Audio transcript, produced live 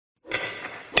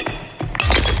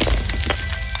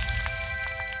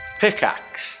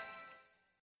Pickaxe.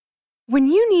 When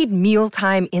you need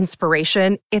mealtime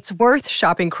inspiration, it's worth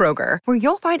shopping Kroger, where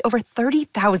you'll find over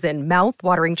 30,000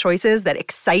 mouth-watering choices that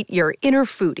excite your inner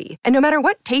foodie. And no matter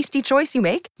what tasty choice you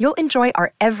make, you'll enjoy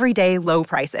our everyday low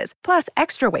prices, plus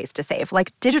extra ways to save,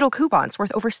 like digital coupons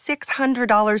worth over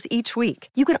 $600 each week.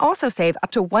 You can also save up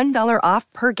to $1 off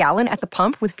per gallon at the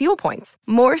pump with fuel points.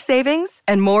 More savings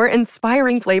and more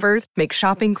inspiring flavors make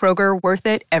shopping Kroger worth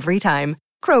it every time.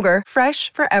 Kroger,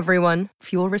 fresh for everyone.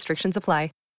 Fuel restrictions apply.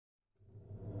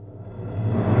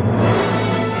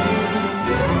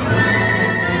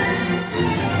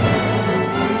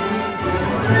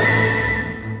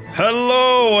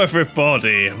 Hello,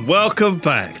 everybody. Welcome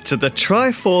back to the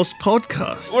Triforce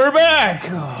podcast. We're back.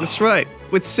 That's right,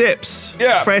 with Sips.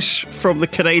 Yeah. Fresh from the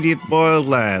Canadian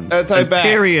wildlands. That's I'm back.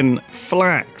 Empyrean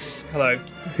Flax. Hello.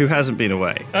 Who hasn't been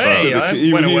away. Hey, Well, I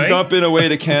went away. He's not been away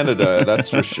to Canada, that's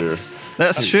for sure.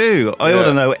 that's true. I Yeah. want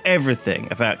to know everything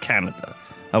about Canada.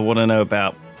 I want to know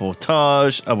about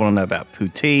portage. I want to know about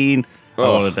poutine. I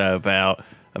Oh. want to know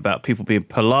about people being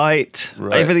polite.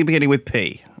 Right. Everything beginning with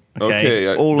P. Okay,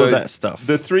 Okay, all of that stuff.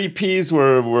 The 3 Ps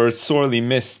were sorely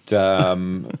missed.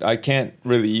 I can't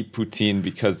really eat poutine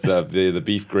because of the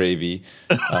beef gravy.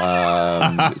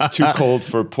 It's too cold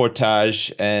for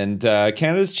portage, and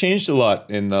Canada's changed a lot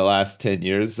in the last 10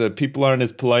 years. People aren't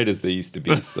as polite as they used to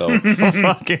be, so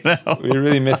Fucking hell. we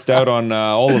really missed out on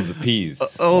all of the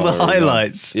Ps. All the while we were gone.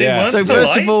 highlights. Yeah. So weren't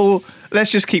first polite. of all,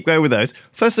 let's just keep going with those.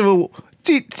 First of all,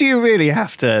 do you really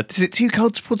have to? Is it too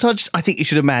cold to portage? I think you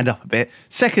should have manned up a bit.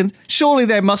 Second, surely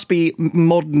there must be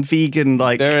modern vegan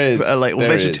or There is.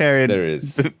 vegetarian. There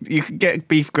is. You can get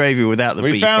beef gravy without the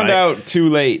We beef. found right? out too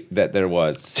late that there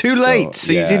was. too late,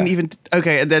 so you yeah. didn't even.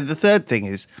 Okay, and then the third thing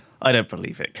is, I don't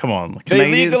believe it. Come on, They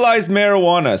Canadians- legalized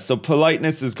marijuana, so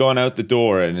politeness has gone out the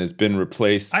door and has been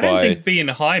replaced I by. don't think being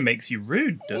high makes you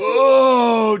rude, does it?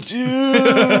 Oh,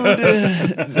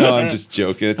 dude! No, I'm just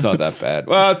joking. It's not that bad.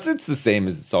 Well, it's the same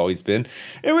as it's always been.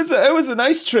 It was a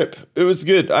nice trip. It was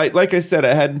good. Like I said,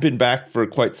 I hadn't been back for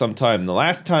quite some time. The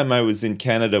last time I was in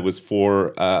Canada was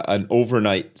for an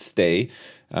overnight stay.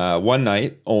 One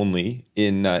night only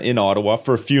in Ottawa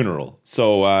for a funeral.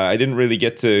 So I didn't really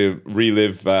get to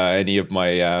relive any of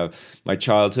my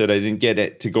childhood. I didn't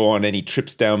get to go on any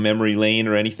trips down memory lane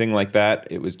or anything like that.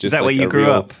 It was just Is that like where you a grew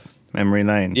real- up? Memory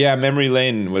Lane. Yeah, Memory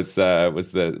Lane was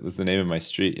the name of my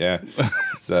street. Yeah,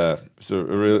 it's a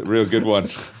real good one.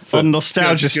 So, On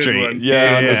Nostalgia Good Street. one.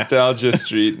 yeah, on Nostalgia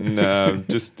Street, and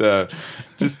just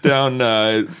down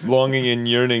longing and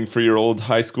yearning for your old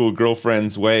high school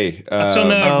girlfriend's way. It's on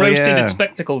the Oh, Roasted yeah. in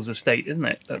Spectacles estate, isn't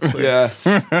it? That's where. Yes,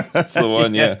 that's the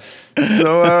one. Yeah.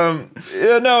 So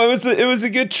no, it was a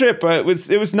good trip. It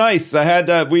was nice.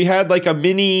 We had like a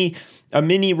mini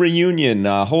reunion.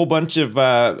 A whole bunch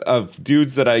of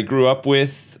dudes that I grew up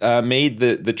with made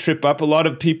the trip up. A lot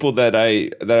of people that I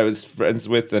was friends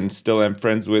with and still am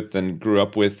friends with and grew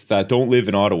up with don't live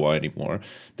in Ottawa anymore.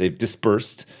 They've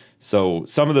dispersed. So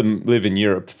some of them live in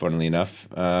Europe, funnily enough,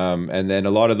 and then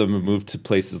a lot of them have moved to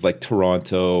places like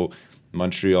Toronto,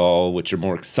 Montreal, which are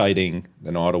more exciting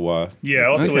than Ottawa. Yeah,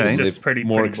 Ottawa Okay. is They've just pretty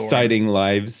more boring. exciting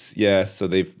lives. Yeah, so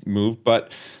they've moved,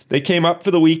 but they came up for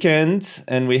the weekend,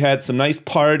 and we had some nice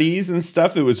parties and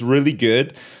stuff. It was really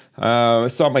good. I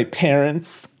saw my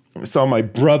parents. I saw my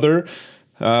brother.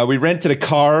 We rented a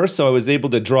car, so I was able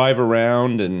to drive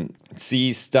around and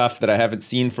see stuff that I haven't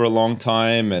seen for a long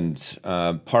time, and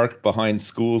park behind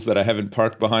schools that I haven't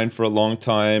parked behind for a long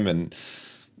time, and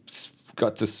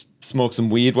got to smoke some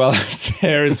weed while I was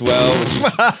there as well,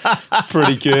 which was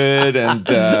pretty good. And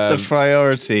The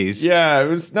priorities. yeah, it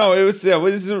was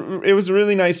a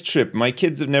really nice trip. My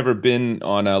kids have never been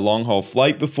on a long haul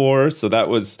flight before, so that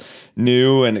was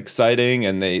new and exciting,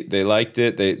 and they liked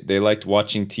it. They liked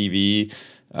watching TV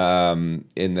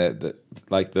in the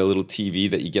like the little TV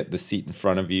that you get the seat in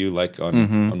front of you, like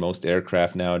on most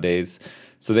aircraft nowadays.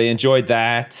 So they enjoyed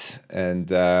that, and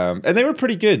they were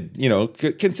pretty good, you know,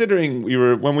 considering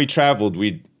when we traveled,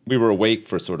 we were awake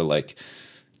for sort of like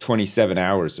 27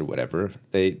 hours or whatever.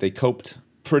 They coped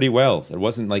pretty well. There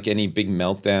wasn't like any big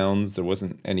meltdowns. There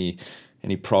wasn't any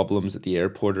problems at the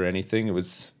airport or anything. It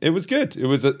was good. It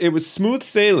was smooth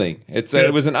sailing.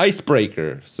 It was an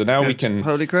icebreaker. So now we can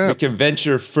Holy crap. we can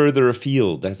venture further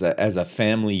afield as a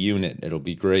family unit. It'll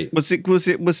be great.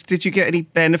 Did you get any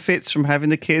benefits from having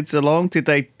the kids along?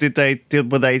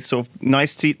 Were they sort of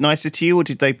nicer to you, or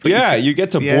did they put Yeah, you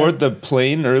get to Yeah. board the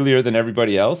plane earlier than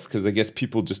everybody else because I guess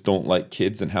people just don't like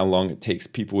kids and how long it takes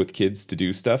people with kids to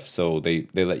do stuff. So they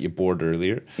let you board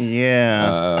earlier.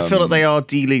 Yeah, I feel like they are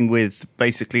dealing with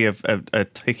basically a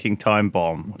ticking time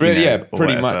bomb. Yeah, or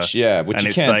pretty whatever. much. Yeah, which And you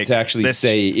it's can't like, actually this-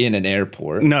 say in an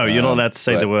airport. No, you're not allowed to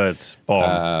say but- the word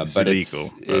bomb. It's but illegal.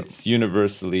 it's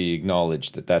universally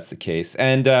acknowledged that that's the case.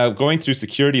 And going through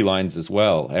security lines as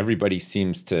well, everybody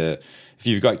seems to, if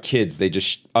you've got kids, they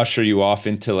just usher you off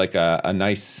into like a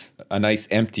nice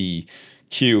empty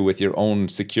queue with your own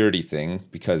security thing,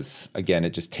 because again,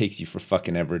 it just takes you for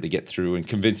fucking ever to get through and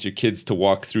convince your kids to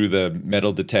walk through the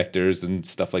metal detectors and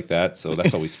stuff like that. So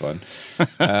that's always fun.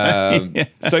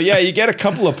 So yeah, you get a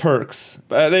couple of perks.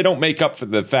 They don't make up for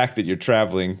the fact that you're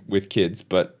traveling with kids,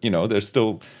 but you know, there's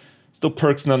still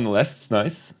perks nonetheless. It's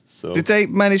nice. So. Did they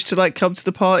manage to like come to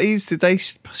the parties? Did they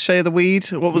share the weed?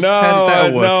 What was how did that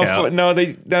all work out? No,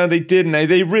 they didn't.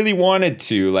 They really wanted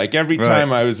to. Like every Right.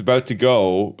 time I was about to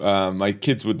go, my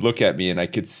kids would look at me, and I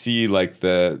could see like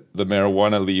the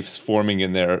marijuana leaves forming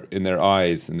in their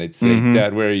eyes, and they'd say, Mm-hmm.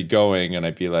 "Dad, where are you going?" And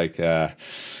I'd be like,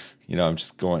 I'm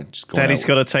just going. Daddy's out.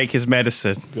 got to take his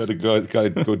medicine. Gotta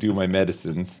go do my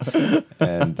medicines,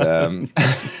 and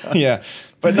yeah.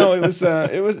 But no, it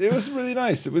was really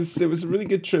nice. It was a really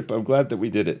good trip. I'm glad that we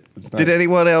did it. It was nice. Did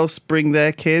anyone else bring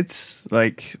their kids?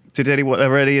 Like,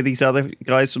 were any of these other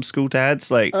guys from school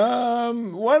dads? Like,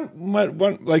 One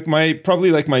like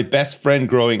my best friend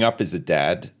growing up is a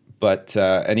dad, but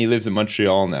and he lives in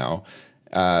Montreal now.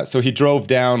 So he drove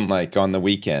down like on the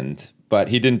weekend, but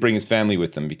he didn't bring his family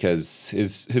with him because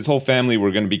his whole family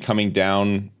were going to be coming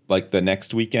down like the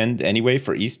next weekend anyway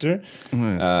for Easter.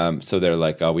 So they're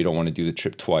like, oh, we don't want to do the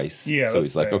trip twice. Yeah, So that's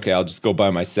he's like, fair. okay, I'll just go by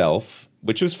myself,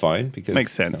 which was fine because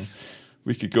Makes sense.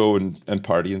 we could go and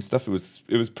party and stuff. It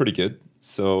was pretty good.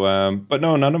 So, but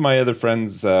no, none of my other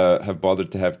friends have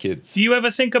bothered to have kids. Do you ever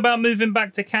think about moving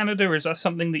back to Canada, or is that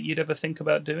something that you'd ever think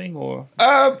about doing? Or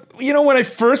When I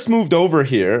first moved over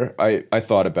here, I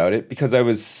thought about it because I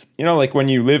was, like when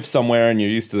you live somewhere and you're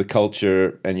used to the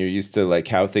culture and you're used to like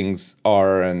how things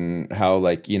are and how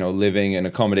like, living and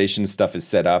accommodation stuff is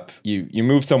set up. You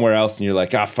move somewhere else and you're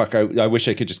like, fuck, I wish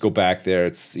I could just go back there.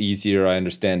 It's easier. I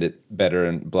understand it better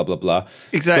and blah, blah, blah.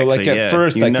 Exactly, So like yeah. at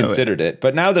first You I know it. considered it.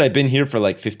 But now that I've been here for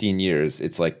like 15 years,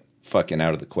 it's like fucking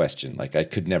out of the question. Like I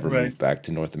could never Right. move back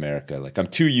to North America. Like I'm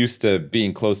too used to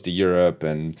being close to Europe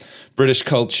and British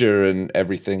culture and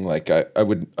everything. Like I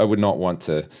would not want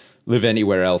to live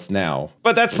anywhere else now.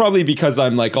 But that's probably because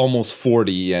I'm like almost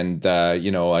 40 and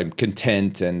I'm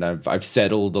content and I've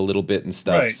settled a little bit and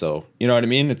stuff. Right. So you know what I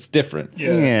mean? It's different.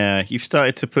 yeah, you've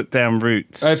started to put down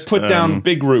roots. I've put down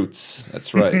big roots.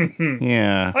 That's right.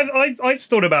 Yeah. I've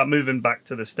thought about moving back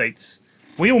to the States.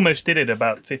 We almost did it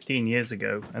about 15 years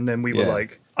ago, and then we were Yeah.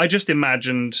 like, I just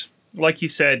imagined, like you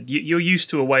said, you're used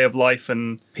to a way of life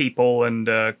and people and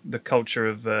the culture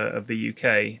of the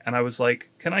UK, and I was like,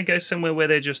 can I go somewhere where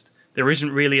there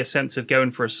isn't really a sense of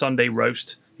going for a Sunday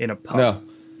roast in a pub? No.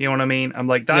 You know what I mean? I'm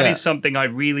like, that is Yeah. something I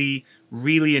really,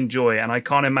 really enjoy, and I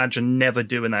can't imagine never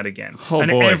doing that again. Oh,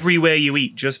 and boy. everywhere you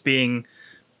eat, just being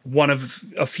one of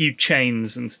a few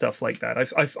chains and stuff like that.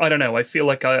 I don't know. I feel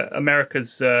like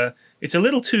America's it's a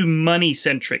little too money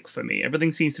centric for me.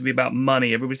 Everything seems to be about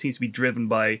money. Everybody seems to be driven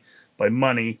by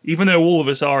money, even though all of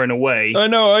us are in a way. I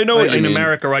know what you In mean.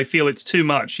 America, I feel it's too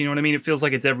much. You know what I mean? It feels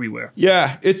like it's everywhere.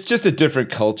 Yeah, it's just a different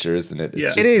culture, isn't it? It's Yeah.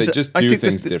 just, It is. They just I do think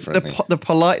things the differently. The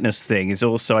politeness thing is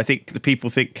also, I think the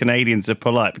people think Canadians are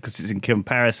polite because it's in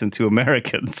comparison to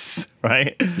Americans,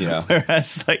 right? Yeah.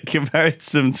 Whereas, like,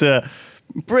 comparison to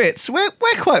Brits, we're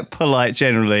quite polite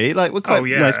generally. Like, we're quite Oh,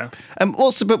 yeah.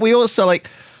 nice. But we also, like,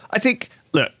 I think,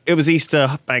 look, it was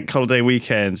Easter bank holiday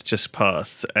weekend just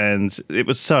passed, and it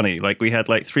was sunny. Like, we had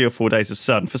like 3 or 4 days of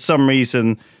sun. For some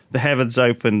reason, the heavens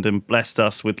opened and blessed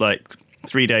us with like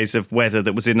 3 days of weather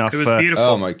that was enough It was for beautiful.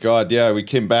 Oh my god, yeah, we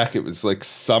came back, it was like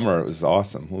summer, it was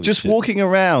awesome. Holy just shit. walking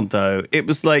around, though, it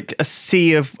was like a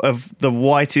sea of the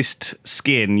whitest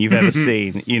skin you've ever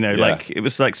seen. Like it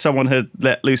was like someone had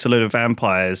let loose a load of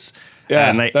vampires. Yeah,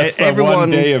 and that's the one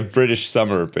day of British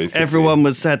summer, basically. Everyone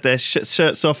had their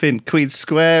shirts off in Queen's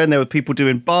Square, and there were people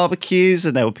doing barbecues,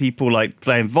 and there were people like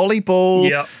playing volleyball.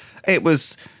 Yeah. It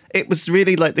was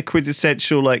really like the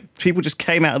quintessential, like people just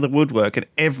came out of the woodwork, and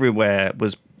everywhere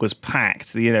was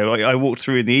packed. I walked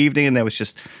through in the evening, and there was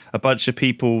just a bunch of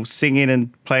people singing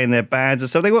and playing their bands, and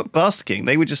so they weren't busking.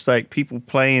 They were just like people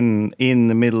playing in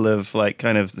the middle of like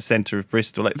kind of the center of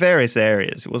Bristol, like various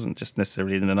areas. It wasn't just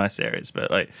necessarily in the nice areas,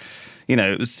 but like.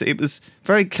 It was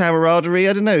very camaraderie.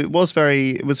 I don't know. It was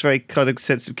very kind of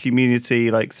sense of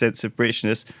community, like sense of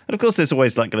Britishness. And of course, there's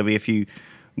always like going to be a few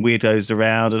weirdos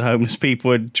around and homeless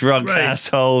people and drunk Right.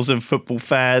 assholes and football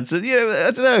fads. And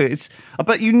I don't know.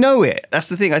 But you know it. That's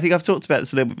the thing. I think I've talked about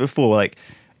this a little bit before. Like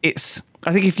it's.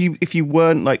 I think if you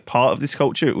weren't like part of this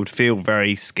culture, it would feel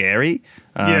very scary.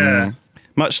 Yeah.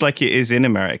 Much like it is in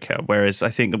America. Whereas I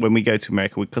think that when we go to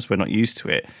America, because we're not used to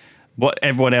it, what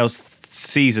everyone else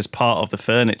sees as part of the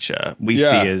furniture, we see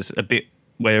as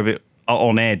we're a bit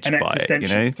on edge An by it.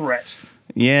 existential threat.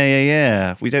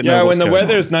 Yeah. We don't know. Yeah, what's when the going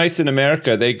weather's on. nice in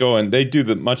America, they go and they do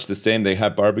much the same. They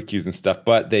have barbecues and stuff,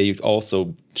 but they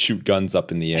also shoot guns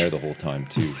up in the air the whole time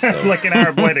too. So Like an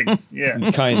Arab wedding.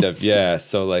 Yeah. kind of, yeah.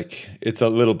 So like it's a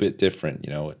little bit different,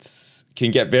 you know. It's can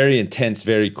get very intense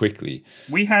very quickly.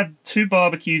 We had 2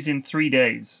 barbecues in 3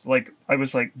 days. Like I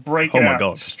was like, break it Oh my out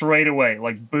God. straight away.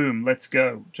 Like boom, let's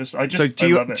go. So I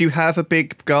do love it. you have a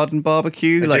big garden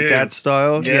barbecue I like do. dad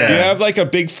style? Yeah. Do you have like a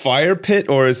big fire pit,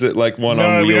 or is it like one on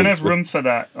No, wheels? we don't have with- room for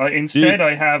that. Instead,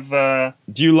 I have.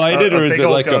 Do you light a- it, or a is big it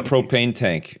old like a barbecue. propane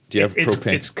tank? Do you have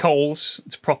propane? It's coals.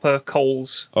 It's proper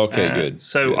coals. Okay, good,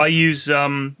 So good. I use a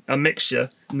mixture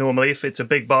normally if it's a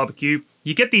big barbecue.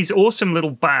 You get these awesome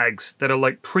little bags that are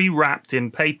like pre-wrapped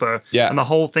in paper, Yeah. and the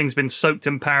whole thing's been soaked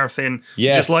in paraffin,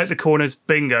 Yes. just like the corners.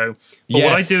 Bingo. But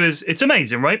what I Yes. do is, it's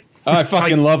amazing, right? Oh, I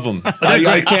fucking love them.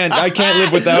 I can't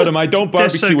live without them. I don't They're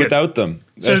so barbecue good. without them.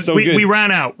 They're so we, good. we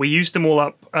ran out. We used them all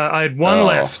up. I had one Oh.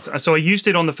 left, so I used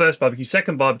it on the first barbecue.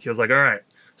 Second barbecue, I was like, all right.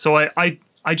 So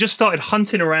I just started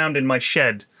hunting around in my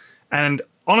shed, and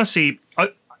honestly,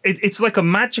 it's like a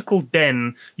magical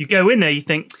den. You go in there, you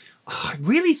think, oh, I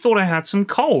really thought I had some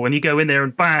coal, and you go in there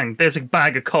and bang, there's a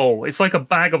bag of coal. It's like a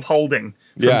bag of holding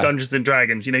from Yeah. Dungeons and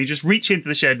Dragons. You know, you just reach into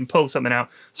the shed and pull something out.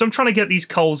 So I'm trying to get these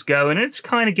coals going, and it's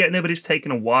kind of getting there, but it's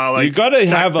taking a while. You got to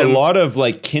stacked have a them. lot of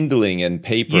like kindling and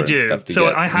paper You and do. stuff to So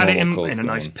get I had it normal in coals a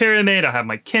nice going. pyramid. I had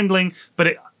my kindling,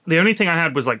 but the only thing I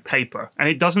had was like paper, and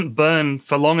it doesn't burn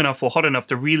for long enough or hot enough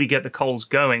to really get the coals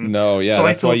going. No, yeah, So I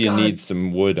that's why thought, you God, need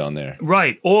some wood on there.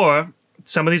 right, or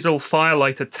some of these little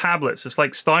firelighter tablets. It's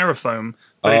like styrofoam,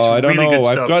 but it's Oh, I don't really good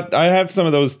know. stuff. I have some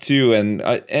of those too, and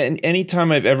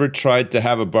anytime I've ever tried to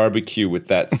have a barbecue with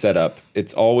that setup,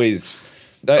 it's always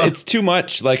it's too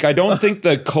much. Like I don't think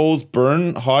the coals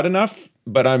burn hot enough,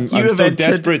 but I'm have so entered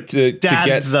desperate to Dad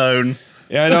get. zone.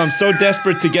 Yeah, I know. I'm so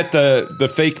desperate to get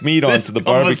the fake meat onto the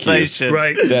barbecue Conversation.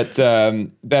 Right.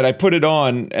 that I put it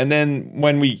on, and then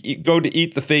when we go to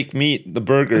eat the fake meat, the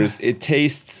burgers, it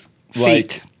tastes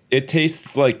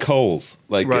like coals.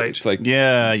 Like Right. it's like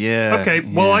Yeah. Okay,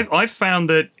 well, I've found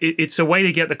that it's a way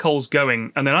to get the coals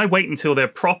going, and then I wait until they're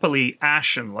properly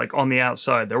ashen, like on the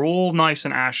outside. They're all nice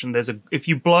and ashen. If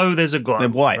you blow, there's a glow. They're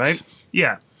white. right?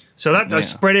 Yeah. So that I Yeah.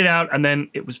 spread it out, and then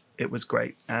it was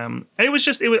great. And it was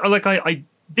like I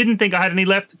didn't think I had any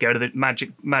left. Go to the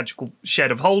magical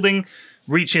shed of holding,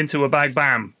 reach into a bag,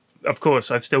 bam. Of course,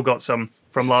 I've still got some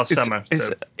from last summer.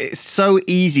 So. It's so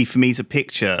easy for me to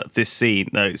picture this scene,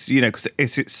 though. Because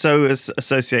it's so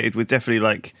associated with definitely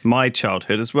like my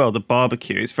childhood as well. The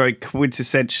barbecue. It's very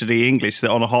quintessentially English. That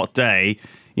on a hot day,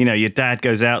 your dad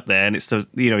goes out there and it's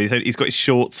he's got his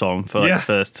shorts on for like the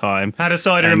first time. Had a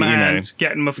cider in And, my hand,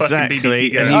 getting my fucking exactly,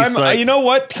 BBQ and going. he's like- you know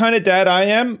what kind of dad I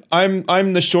am?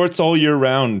 I'm the shorts all year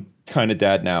round kind of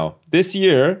dad now. This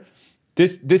year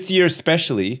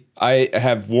especially, I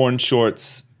have worn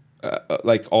shorts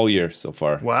like all year so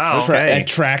far. Wow. Okay. And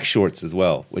track shorts as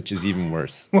well, which is even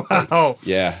worse. Wow.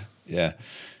 Yeah.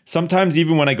 Sometimes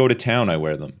even when I go to town, I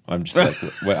wear them. I'm just like,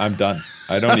 well, I'm done.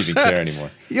 I don't even care anymore.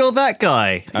 You're that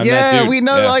guy. I'm that dude. we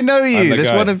know. Yeah. I know I'm you. the There's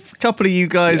guy. one of a couple of you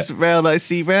guys round I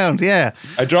see round. Yeah.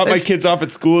 I drop my kids off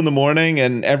at school in the morning,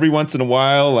 and every once in a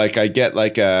while, like I get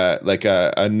like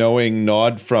a knowing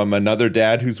nod from another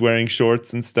dad who's wearing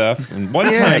shorts and stuff. And one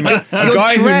time, a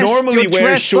guy who normally you're wears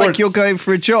dressed shorts, like you're going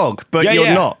for a jog, but you're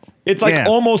not. It's like Yeah.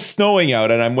 almost snowing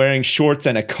out, and I'm wearing shorts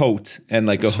and a coat and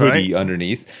like That's a hoodie right.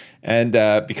 underneath. And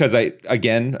because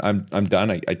I'm done.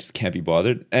 I just can't be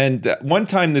bothered. And one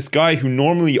time, this guy who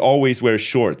normally always wears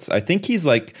shorts, I think he's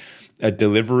like a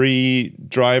delivery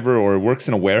driver or works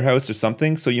in a warehouse or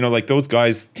something. So, like those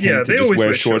guys tend to they just always wear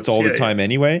wear shorts shorts. all the Yeah, time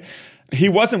anyway. He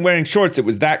wasn't wearing shorts. It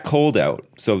was that cold out.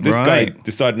 So this guy Right.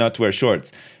 decided not to wear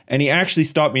shorts. And he actually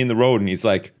stopped me in the road and he's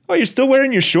like, "Oh, you're still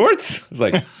wearing your shorts?" I was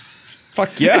like,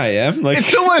 "Fuck yeah, I am." Like,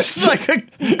 It's almost like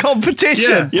a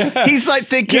competition. Yeah. He's like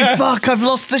thinking, Yeah. fuck, I've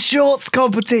lost the shorts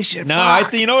competition. no,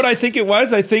 Fuck. you know what I think it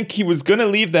was? I think he was gonna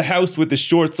leave the house with the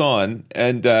shorts on.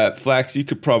 And Flax, you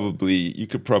could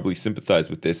probably sympathize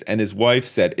with this. And his wife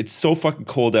said, "It's so fucking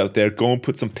cold out there. Go and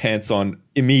put some pants on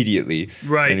immediately."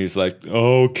 Right. And he was like,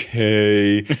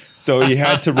 "Okay." So he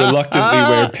had to reluctantly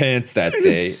wear pants that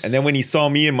day. And then when he saw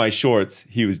me in my shorts,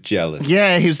 he was jealous.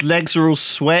 Yeah, his legs are all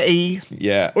sweaty.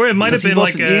 Yeah. Or it might have Because he been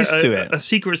like wasn't used to it. a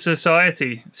secret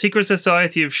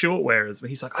society of short wearers. But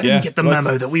he's like, I Yeah, didn't get the let's-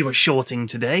 memo that we were shorting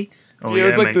today. Oh, Yeah, it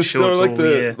was like make the shorts like all the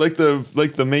year. like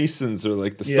the masons or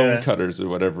like the stone Yeah. cutters or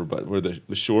whatever, but where the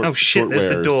short. Oh shit! There's the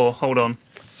wearers. door. Hold on.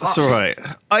 That's all right.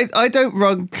 I don't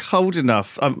run cold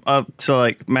enough to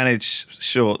like manage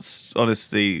shorts.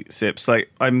 Honestly, Sips. Like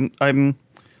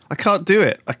I can't do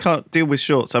it. I can't deal with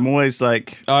shorts. I'm always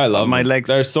like, Oh, I love my them. legs.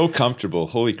 They're so comfortable.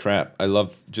 Holy crap! I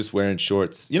love just wearing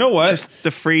shorts. You know what? Just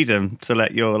the freedom to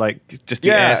let your like just the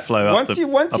airflow up once the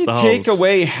once up you the take holes.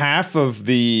 away half of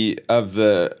the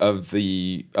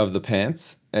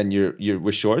pants and you're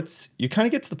with shorts, you kind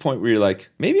of get to the point where you're like,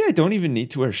 maybe I don't even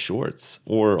need to wear shorts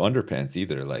or underpants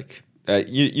either. Like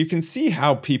you can see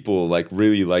how people like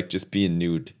really like just being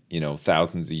nude,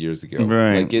 thousands of years ago.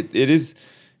 Right. Like it is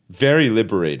very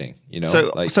liberating,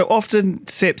 So often,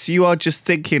 Sips, you are just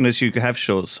thinking as you have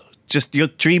shorts. Just you're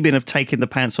dreaming of taking the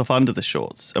pants off under the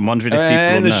shorts and wondering if people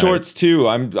and will the know. shorts too.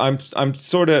 I'm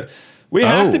sort of. We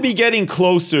have to be getting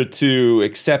closer to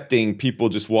accepting people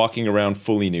just walking around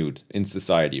fully nude in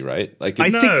society, right? Like, I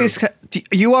it's, think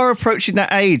you are approaching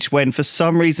that age when, for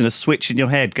some reason, a switch in your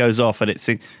head goes off, and it's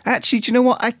actually, do you know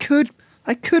what? I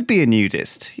could be a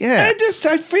nudist. Yeah,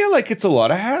 I feel like it's a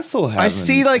lot of hassle. I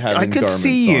see. Like I could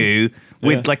see you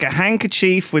with like a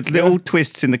handkerchief with little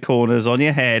twists in the corners on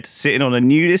your head, sitting on a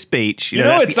nudist beach. You know,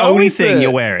 that's it's the only always thing you're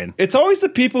wearing. It's always the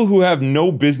people who have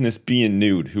no business being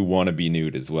nude who want to be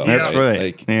nude as well. That's right.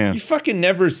 Like, Yeah. you fucking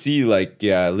never see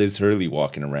Liz Hurley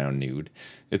walking around nude.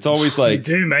 It's always You like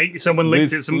do, mate. Someone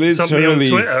linked Liz something on Hurley's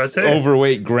Twitter. I tell you.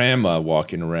 overweight grandma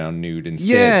walking around nude instead.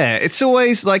 Yeah, it's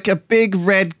always like a big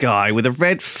red guy with a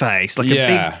red face, like a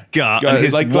big gut, and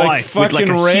his like wife with fucking like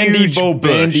a Randy huge bush.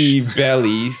 Bobandy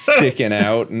belly sticking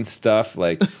out and stuff.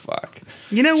 Like fuck.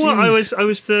 You know what? Jeez. I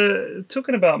was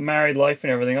talking about married life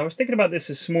and everything. I was thinking about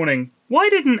this morning. Why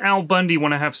didn't Al Bundy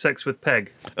want to have sex with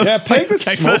Peg? Yeah, Peg was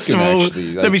Okay, smoking. first of all,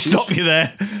 actually. let me she's- stop you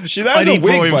there. That I was a need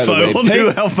more wig, by the info way. on who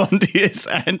Al Bundy is.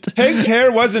 And Peg's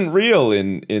hair wasn't real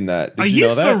in that. Did Are you you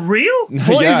know that? for real?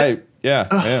 What yeah, is it?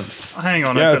 yeah. Hang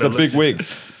on. Yeah, I it's a better big look. wig.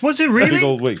 Was it Big really?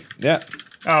 old wig. Yeah,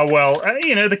 Oh well,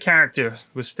 the character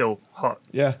was still hot.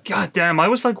 yeah. God damn! I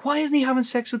was like, why isn't he having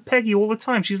sex with Peggy all the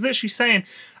time? She's literally saying,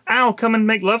 "Al, come and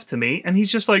make love to me," and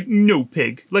he's just like, "No,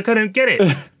 pig." Like I don't get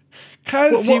it.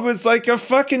 Because he What- was like a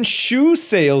fucking shoe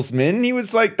salesman. He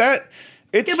was like that.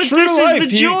 It's Yeah, but true this life. is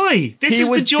the joy. This is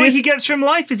the was joy he gets from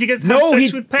life. Is he gets to have No,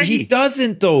 sex with Peggy? he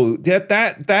doesn't though.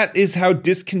 That is how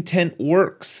discontent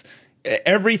works.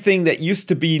 Everything that used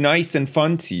to be nice and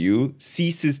fun to you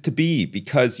ceases to be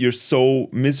because you're so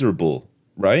miserable,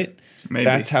 right? Maybe.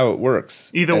 That's how it works.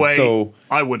 Either And way, so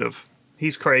I would have.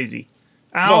 He's crazy.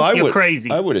 Al, well, I you're would, crazy.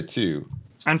 I would have too.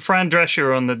 And Fran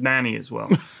Drescher on the nanny as well.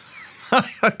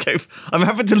 okay, I'm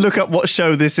having to look up what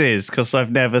show this is because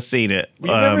I've never seen it. You've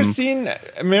never seen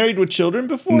Married with Children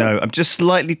before? No, I'm just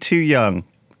slightly too young,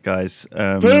 guys.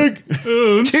 Peg.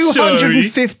 Oh, I'm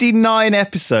 259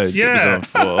 episodes it was Yeah. on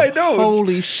for. I know, it was-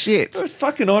 Holy shit. It was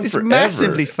fucking on It's forever.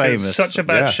 massively It's famous. such a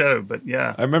bad Yeah. show, but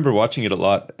yeah. I remember watching it a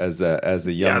lot as a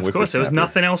young Yeah, of course. There was whippersnapper.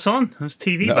 nothing else on. There was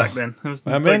TV No. back then. There was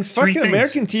Man, like three fucking things.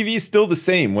 American TV is still the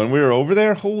same. When we were over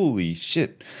there, holy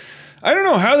shit. I don't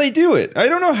know how they do it. I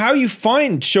don't know how you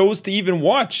find shows to even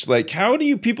watch. Like, how do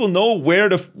you people know where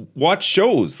to watch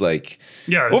shows? Like,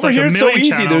 Yeah, it's over like here a it's so million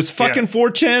easy. channels, There's fucking yeah. 4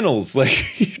 channels. Like,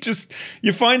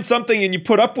 you find something and you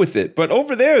put up with it. But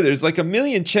over there's like a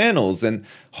million channels, and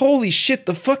holy shit,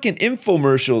 the fucking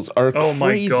infomercials are Oh my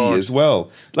crazy God. as well.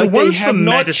 Like, ones they have for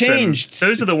not medicine, changed.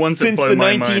 those are the ones that since blow the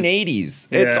my mind. 1980s.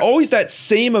 It's Yeah. always that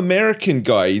same American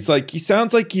guy. He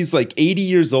sounds like he's like 80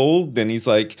 years old, and he's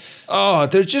like, oh,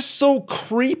 they're just so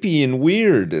creepy and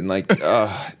weird, and like,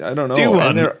 I don't know. Do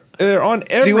one. And they're on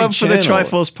every Do one for channel. the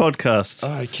Triforce podcast.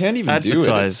 I can't even do it.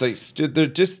 Advertise. It's like they're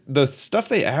just the stuff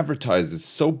they advertise is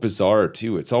so bizarre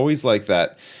too. It's always like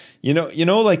that. You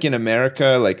know, like in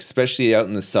America, like especially out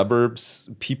in the suburbs,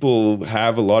 people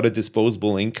have a lot of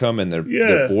disposable income and they're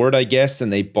Yeah. bored, I guess,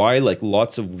 and they buy like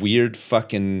lots of weird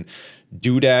fucking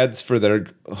doodads for their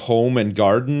home and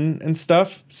garden and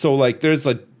stuff. So like there's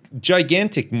a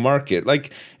gigantic market.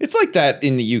 Like it's like that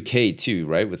in the UK too,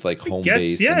 right? With like home guess,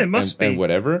 base yeah, and, it must and be.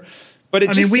 whatever. But it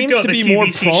I just mean, we've seems got to the be more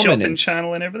QVC shopping prominent.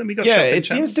 channel and everything. We got Yeah, shopping it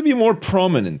channel. seems to be more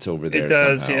prominent over there. It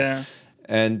does, somehow. yeah.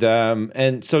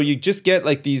 And so you just get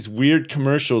like these weird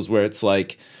commercials where it's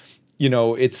like, you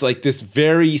know, it's like this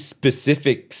very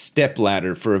specific step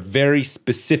ladder for a very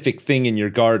specific thing in your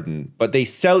garden, but they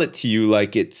sell it to you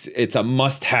like it's a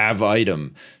must-have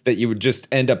item that you would just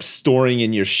end up storing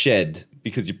in your shed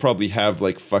because you probably have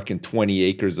like fucking 20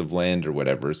 acres of land or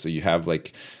whatever. So you have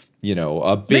like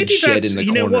a big Maybe shed that's, in the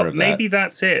you know corner what? of that. Maybe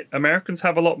that's it. Americans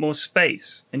have a lot more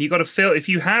space, and you got to fill. If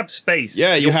you have space,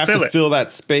 Yeah, you you'll have to it. fill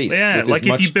that space. Yeah, with like as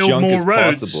much if you build junk more as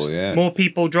roads, possible. Yeah. more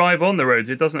people drive on the roads.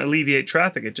 It doesn't alleviate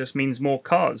traffic. It just means more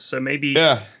cars. So maybe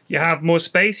you have more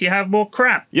space, you have more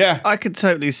crap. Yeah. I could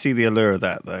totally see the allure of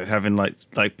that, though. Having like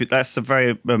that's a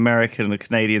very American and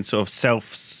Canadian sort of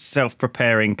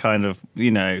self-preparing kind of I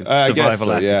guess survival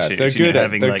so, yeah. attitude.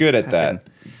 They're good at that.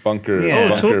 Bunker. Yeah.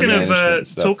 bunker Talking management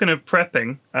stuff. of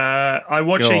prepping, I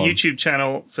watch Go a on. YouTube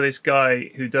channel for this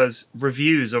guy who does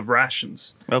reviews of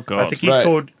rations. Oh God! I think he's Right.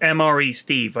 called MRE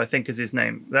Steve, I think is his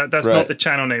name. That's Right. not the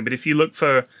channel name, but if you look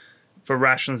for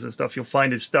rations and stuff, you'll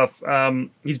find his stuff.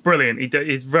 He's brilliant.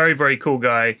 He's very, very cool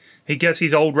guy. He gets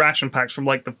these old ration packs from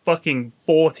like the fucking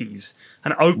 40s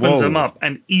and opens Whoa. them up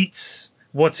and eats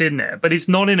what's in there, but it's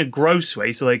not in a gross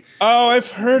way. So like, Oh, I've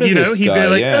heard of you know, this he'd guy. be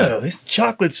like, yeah. "Oh, this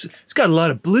chocolate's it's got a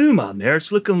lot of bloom on there.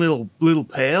 It's looking a little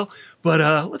pale, but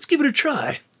let's give it a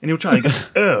try." And he'll try and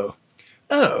go,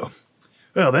 "Oh,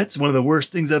 well, that's one of the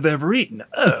worst things I've ever eaten."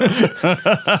 Oh,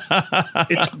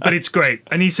 it's great.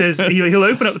 And he says he'll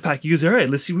open up the pack. He goes, "All right,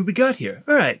 let's see what we got here.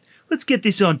 All right, let's get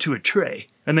this onto a tray."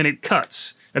 And then it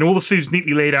cuts, and all the food's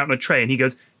neatly laid out on a tray. And he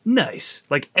goes, "Nice,"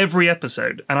 like every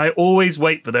episode. And I always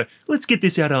wait for the "let's get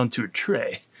this out onto a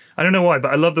tray." I don't know why,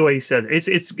 but I love the way he says it.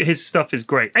 It's his stuff is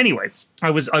great. Anyway,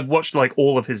 I've watched like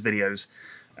all of his videos,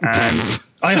 and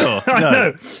I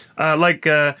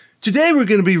know. Today we're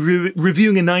going to be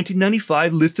reviewing a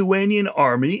 1995 Lithuanian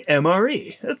Army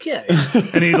MRE. Okay,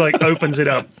 and he like opens it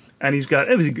up. And he's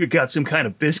got some kind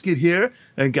of biscuit here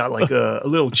and got like a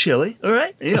little chili. All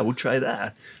right. Yeah, we'll try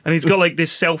that. And he's got like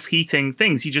this self-heating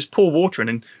things. You just pour water in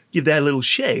and give that a little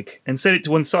shake and set it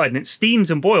to one side and it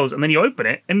steams and boils. And then you open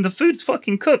it and the food's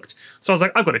fucking cooked. So I was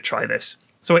like, I've got to try this.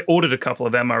 So I ordered a couple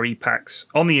of MRE packs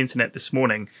on the internet this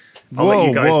morning. I'll let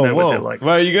you guys know what they're like.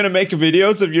 Well, are you going to make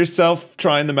videos of yourself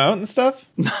trying them out and stuff?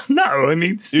 No, I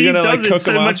mean, Steve gonna, does like, it cook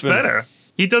so 'em up much and- better.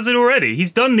 He does it already.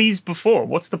 He's done these before.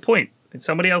 What's the point?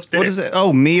 Somebody else did What it. is it?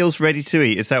 Oh, meals ready to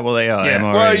eat. Is that what they are? Yeah.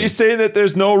 MRE? Well, are you saying that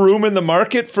there's no room in the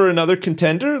market for another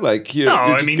contender? Like, you're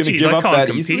just going to give up that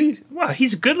easily? Well,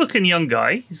 he's a good-looking young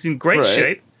guy. He's in great Right.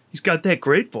 shape. He's got that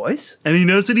great voice, and he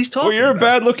knows what he's talking Well, you're a about.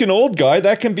 bad-looking old guy.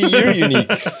 That can be your unique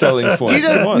selling point. You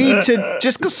Come don't on. need to,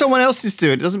 just because someone else is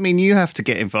doing it doesn't mean you have to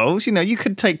get involved. You know, you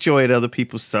could take joy in other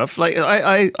people's stuff. Like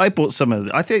I bought some of,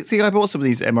 I think I bought some of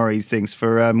these MRE things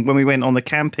for when we went on the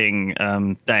camping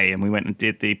day and we went and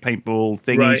did the paintball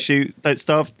thingy Right. shoot, don't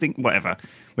starve, think whatever,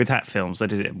 with Hat Films. I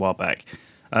did it a while back.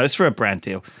 It was for a brand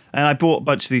deal, and I bought a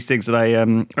bunch of these things.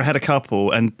 And I had a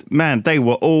couple, and man, they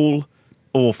were all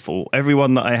awful. Every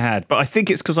one that I had, but I think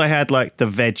it's because I had like the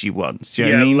veggie ones. Do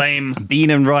you know what I mean? lame. Bean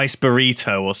and rice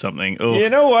burrito or something. Ugh. You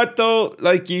know what though?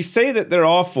 Like, you say that they're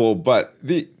awful, but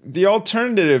the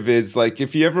alternative is, like,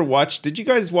 if you ever watched, did you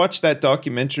guys watch that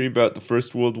documentary about the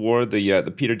First World War,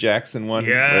 the Peter Jackson one?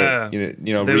 Yeah. Where,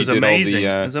 It was redid amazing.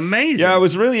 all the, It was amazing. Yeah, it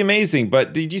was really amazing.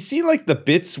 But did you see like the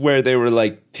bits where they were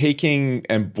like taking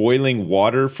and boiling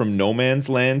water from no man's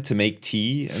land to make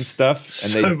tea and stuff? And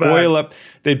So they'd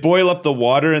bad. boil up the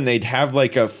water and they'd have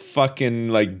like a fucking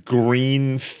like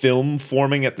green film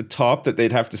forming at the top that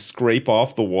they'd have to scrape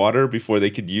off the water before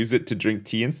they could use it to drink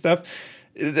tea and stuff.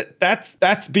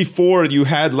 That's before you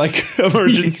had like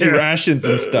emergency Yeah. rations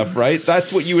and stuff, right?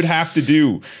 That's what you would have to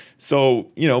do. So,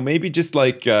 maybe just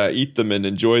like eat them and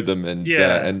enjoy them and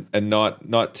Yeah. and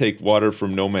not take water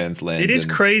from no man's land. It is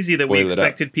and crazy that we boil it up.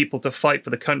 expected people to fight for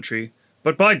the country.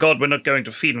 But by God, we're not going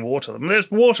to feed and water them. There's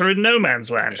water in no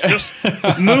man's land. Just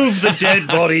move the dead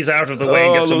bodies out of the way and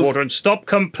Oh, get some those water and stop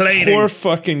complaining. Poor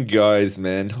fucking guys,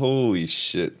 man. Holy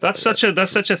shit. That's such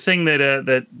a thing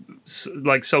that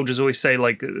like soldiers always say,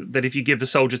 like that if you give the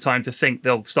soldier time to think,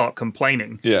 they'll start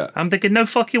complaining. Yeah. I'm thinking, no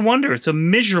fucking wonder. It's a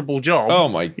miserable job. Oh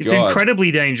my It's God.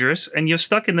 incredibly dangerous, and you're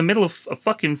stuck in the middle of a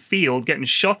fucking field getting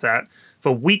shot at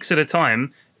for weeks at a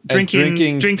time.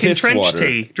 Drinking piss trench water.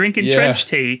 tea, Yeah. trench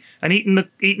tea, and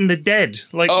eating the dead.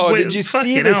 Like, Oh, wait, did you see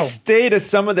fucking the hell. state of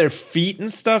some of their feet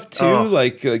and stuff too? Oh.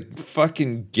 Like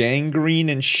fucking gangrene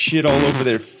and shit all over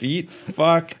their feet.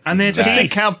 Fuck. And their Just think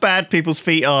teeth. how bad people's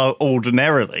feet are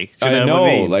ordinarily. Do you I know know,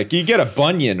 what I mean? like you get a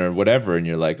bunion or whatever, and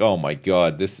you're like, "Oh my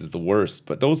god, this is the worst."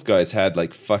 But those guys had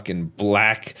like fucking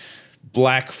black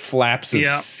flaps of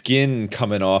Yeah. skin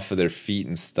coming off of their feet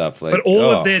and stuff. Like, But all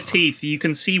oh. of their teeth, you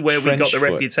can see where we got Trench the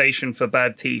foot. reputation for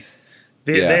bad teeth.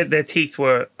 Yeah. Their teeth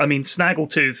were, I mean,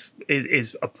 snaggletooth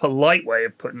is a polite way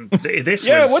of putting this.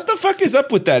 Yeah, was, what the fuck is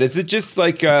up with that? Is it just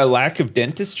like a lack of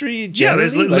dentistry? Yeah,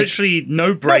 there's generally? Like, literally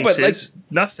no braces,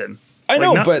 nothing. I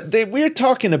know, Like, but we're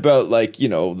talking about like, you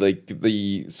know, like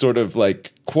the sort of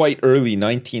like quite early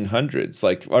 1900s.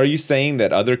 Like, are you saying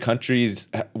that other countries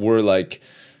were like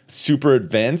super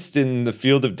advanced in the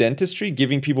field of dentistry,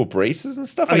 giving people braces and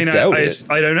stuff? I doubt it.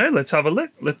 I don't know. Let's have a look.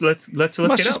 Let's look It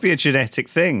must it just up. be a genetic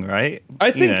thing, right?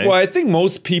 I think. You know. Well, I think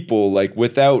most people, like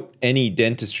without any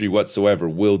dentistry whatsoever,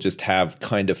 will just have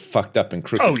kind of fucked up and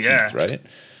crooked teeth, right?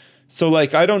 So,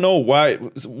 like, I don't know why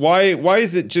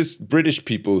is it just British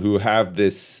people who have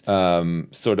this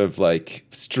sort of like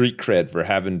street cred for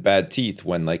having bad teeth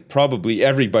when like probably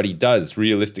everybody does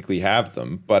realistically have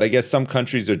them, but I guess some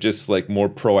countries are just like more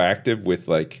proactive with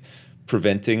like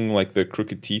preventing like the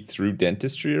crooked teeth through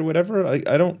dentistry or whatever.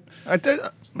 I don't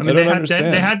mean,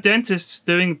 understand. They had dentists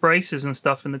doing braces and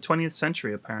stuff in the 20th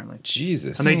century, apparently.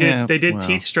 Jesus. And they did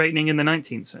teeth straightening in the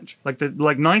 19th century. Like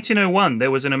 1901,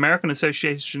 there was an American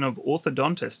Association of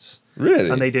Orthodontists. Really?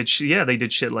 And they did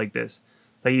shit like this.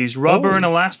 They used rubber and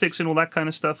elastics and all that kind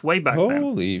of stuff way back then.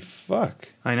 Holy fuck.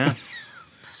 I know.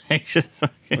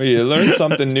 Well, you learn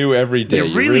something new every day.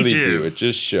 You really do. do. It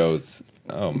just shows.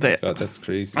 Oh my God, that's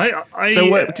crazy. I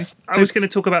was going to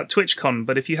talk about TwitchCon,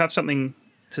 but if you have something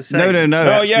to say. No. Oh,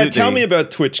 yeah, absolutely. tell me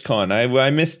about TwitchCon. I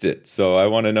missed it, so I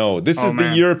want to know. This is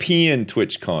the European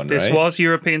TwitchCon, right? This was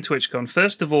European TwitchCon.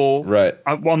 First of all, right.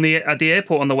 at the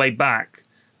airport on the way back,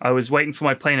 I was waiting for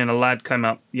my plane, and a lad came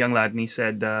up, young lad, and he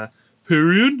said,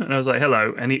 period? And I was like,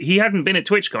 hello. And he hadn't been at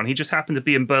TwitchCon. He just happened to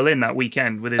be in Berlin that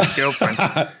weekend with his girlfriend.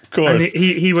 Of course. And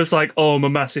he was like, oh, I'm a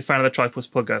massive fan of the Triforce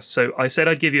podcast. So I said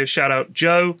I'd give you a shout out.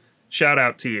 Joe, shout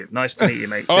out to you. Nice to meet you,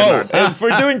 mate. And for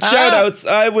doing shout outs,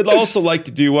 I would also like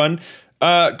to do one.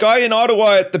 Guy in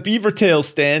Ottawa at the Beaver Tail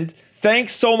stand.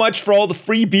 Thanks so much for all the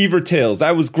free beaver tails.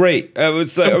 That was great. It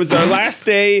was our last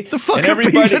day. The fucking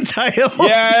beaver tails.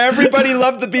 Yeah, everybody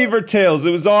loved the beaver tails.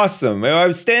 It was awesome. I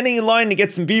was standing in line to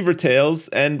get some beaver tails,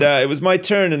 and it was my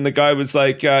turn. And the guy was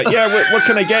like, "Yeah, what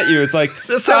can I get you?" It's like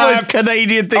that's the most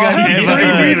Canadian thing I'll I've have ever three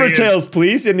heard. beaver tails,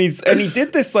 please. And he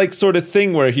did this like sort of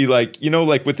thing where he like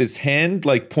like with his hand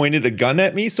like pointed a gun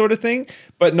at me, sort of thing.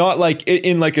 But not like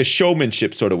in like a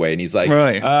showmanship sort of way. And he's like,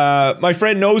 right. My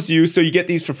friend knows you, so you get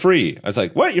these for free. I was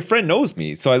like, what? Your friend knows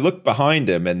me? So I looked behind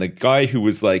him, and the guy who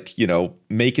was like,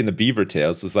 making the beaver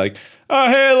tails was like, oh,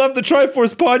 hey, I love the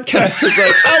Triforce podcast. I was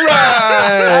like, all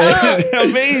right.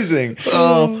 Amazing.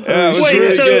 Oh, yeah, it was wait,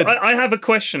 really so good. I have a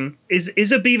question.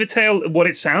 Is a beaver tail what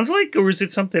it sounds like, or is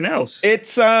it something else?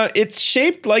 It's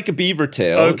shaped like a beaver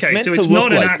tail. Okay, it's meant so to it's look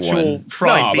not an like actual one.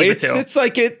 fried beaver tail. It's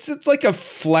like a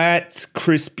flat,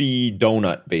 crispy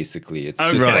donut, basically. It's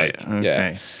just right. like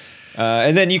yeah.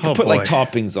 And then you could put like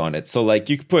toppings on it. So like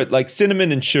you could put like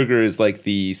cinnamon and sugar is like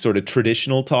the sort of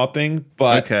traditional topping,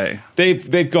 but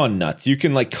they've gone nuts. You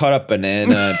can like cut up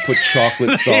banana and put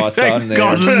chocolate sauce on there.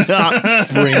 Gone nuts.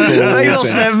 Sprinkles. They lost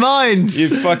their minds. You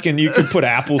can put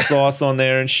applesauce on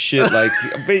there and shit. Like,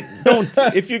 but don't.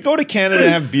 If you go to Canada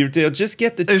and have beaver tail, just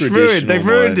get the traditional. Ruined. They've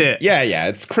ruined it. Yeah.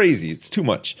 It's crazy. It's too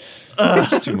much.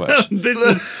 It's too much.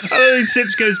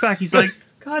 Sips goes back. He's like,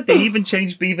 God, they even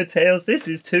changed beaver tails. This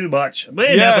is too much.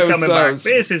 We're never coming back.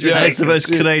 This is ridiculous. That's the most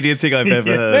Canadian thing I've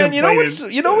ever heard. Man,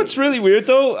 you know what's really weird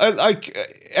though? Like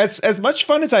as much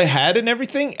fun as I had and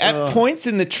everything, at points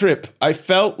in the trip, I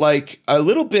felt like a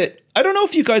little bit. I don't know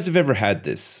if you guys have ever had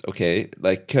this, okay?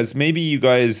 Like, because maybe you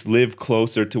guys live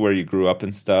closer to where you grew up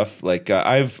and stuff. Like,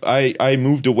 I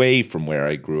moved away from where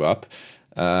I grew up.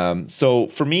 So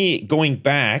for me, going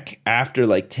back after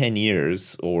like 10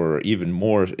 years or even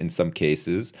more in some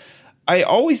cases, I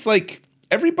always like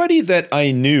everybody that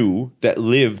I knew that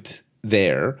lived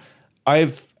there.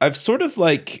 I've sort of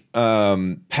like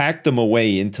packed them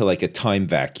away into like a time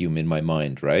vacuum in my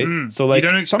mind, right? So like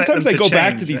sometimes I go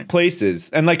back to these places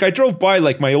and like I drove by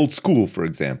like my old school, for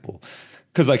example.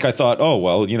 Because like I thought, oh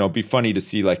well, it'd be funny to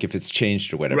see like if it's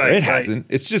changed or whatever. It hasn't.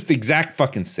 It's just the exact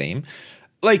fucking same.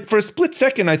 Like for a split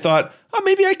second, I thought, oh,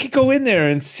 maybe I could go in there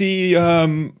and see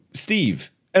Steve.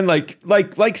 And like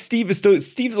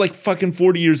Steve's like fucking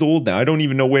 40 years old now. I don't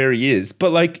even know where he is.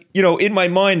 But like, in my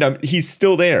mind, he's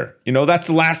still there. That's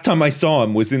the last time I saw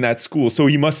him was in that school. So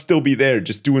he must still be there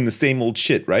just doing the same old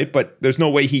shit, right? But there's no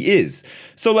way he is.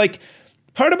 So like,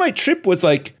 part of my trip was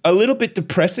like a little bit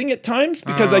depressing at times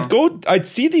because I'd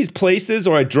see these places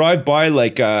or I'd drive by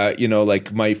like,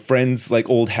 like my friend's like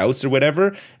old house or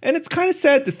whatever. And it's kind of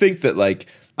sad to think that like,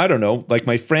 I don't know, like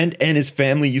my friend and his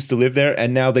family used to live there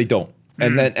and now they don't.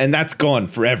 And that's gone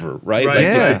forever, right? Like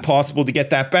it's impossible to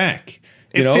get that back.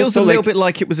 It feels a little bit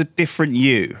like it was a different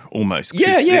you, almost.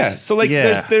 Yeah. So like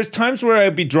there's times where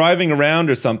I'd be driving around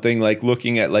or something like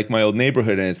looking at like my old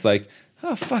neighborhood and it's like,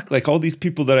 oh fuck, like all these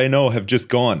people that I know have just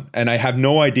gone and I have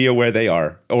no idea where they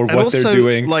are or what also, they're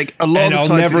doing. like, a lot and of I'll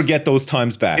times never get those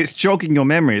times back. It's jogging your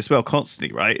memory as well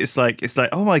constantly, right? It's like,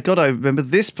 oh my God, I remember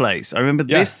this place. I remember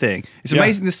this thing. It's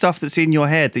amazing the stuff that's in your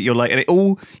head that you're like, and it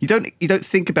all, you don't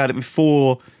think about it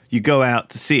before you go out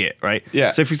to see it, right?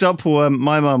 Yeah. So, for example,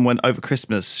 my mum went over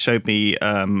Christmas, showed me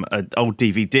an old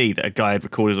DVD that a guy had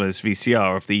recorded on his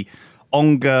VCR of the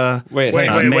Ongar Wait.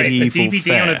 medieval A DVD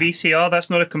fair. on a VCR? That's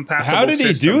not a compatible How did he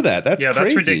system. do that? That's crazy.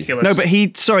 That's ridiculous. No, but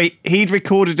he'd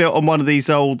recorded it on one of these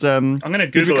old. I'm going to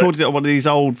He'd Google recorded it on one of these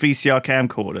old VCR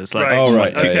camcorders. Like, Right. Oh,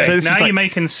 right. Okay. So this Now was like, you're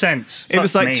making sense. it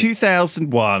was Fuck like me.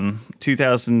 2001,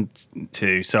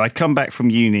 2002. So I'd come back from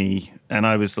uni and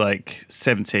I was like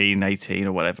 17, 18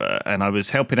 or whatever. And I was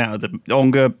helping out at the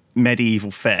Ongar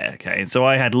medieval fair. Okay. And so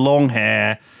I had long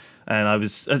hair. And I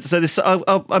was so this.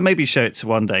 I'll maybe show it to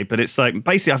one day, but it's like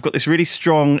basically I've got this really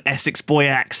strong Essex boy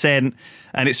accent,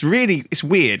 and it's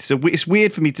weird. So it's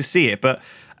weird for me to see it. But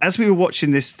as we were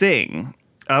watching this thing,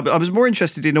 I was more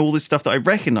interested in all this stuff that I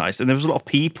recognised, and there was a lot of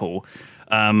people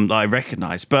that I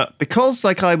recognised. But because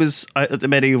like I was at the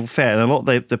medieval fair, and a lot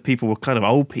of the people were kind of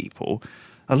old people,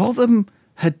 a lot of them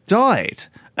had died.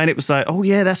 And it was like, oh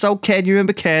yeah, that's old Ken. You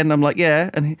remember Ken? I'm like,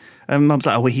 yeah. And Mum's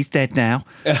like, oh, well, he's dead now.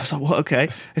 I was like, what? Okay.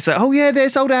 It's like, oh yeah,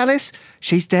 there's old Alice.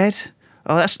 She's dead.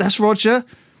 Oh, that's Roger.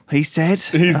 He's dead.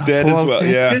 He's dead poor as old well.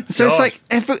 dead. Yeah. So it's God. like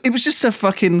it was just a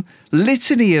fucking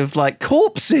litany of like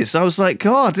corpses. I was like,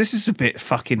 God, this is a bit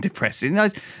fucking depressing. I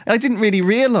didn't really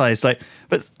realize but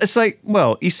it's like,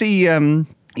 well, you see.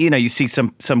 You see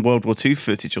some World War II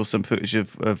footage or some footage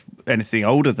of anything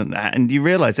older than that, and you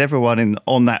realise everyone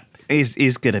on that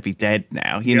is going to be dead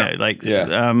now. You know,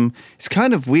 it's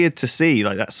kind of weird to see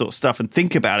like that sort of stuff and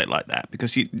think about it like that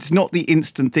because it's not the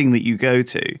instant thing that you go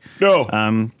to. No.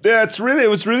 Yeah, it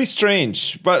was really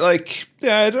strange. But like,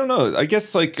 yeah, I don't know. I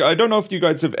guess like I don't know if you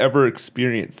guys have ever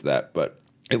experienced that, but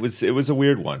it was a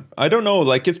weird one. I don't know.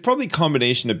 Like it's probably a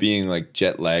combination of being like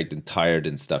jet lagged and tired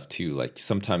and stuff too. Like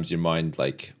sometimes your mind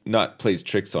like not plays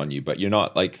tricks on you, but you're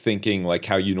not like thinking like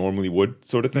how you normally would,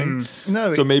 sort of thing.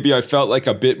 No. So maybe I felt like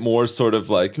a bit more sort of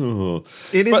like. Oh.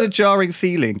 It is a jarring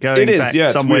feeling going back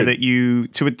it's somewhere weird. that you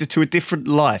to a different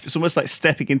life. It's almost like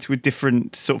stepping into a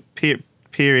different sort of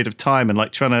period of time and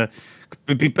like trying to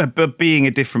being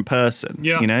a different person.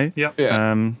 Yeah. You know. Yeah.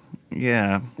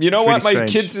 Yeah. You know It's what? really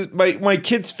strange. My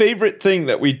kid's favorite thing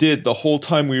that we did the whole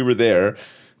time we were there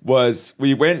was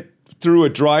we went through a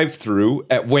drive-through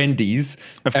at Wendy's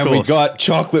and we course. got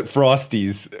chocolate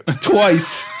frosties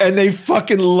twice and they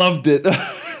fucking loved it.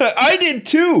 I did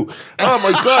too. Oh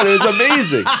my god, it was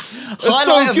amazing. It's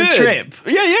Highlight of the trip.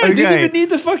 Yeah, I didn't Okay. even need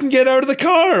to fucking get out of the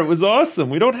car. It was awesome.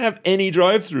 We don't have any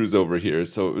drive-throughs over here,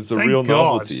 so it was a Thank real God.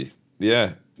 novelty.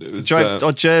 Yeah. It was,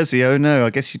 Drive Jersey. Oh no, I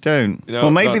guess you don't. No,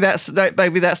 well, maybe not-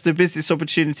 maybe that's the business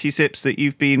opportunity Sips that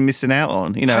you've been missing out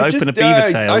on. You know, I open just- a Beaver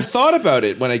Tails. I thought about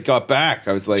it when I got back.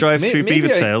 I was like, Drive through maybe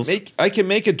Beaver Tails. I can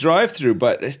make a drive through,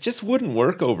 but it just wouldn't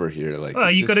work over here. Like, Well,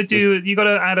 it you got to just- you got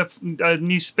to add a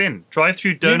new spin. Drive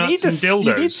through you donuts need and You need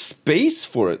dildos. space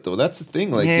for it, though. That's the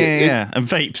thing. Like, yeah, it and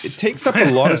vapes. it takes up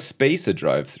a lot of space a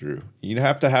drive through. You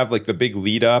have to have like the big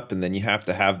lead up, and then you have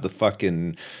to have the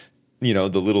fucking. You know,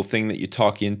 the little thing that you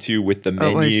talk into with the Oh,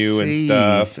 I menu and see.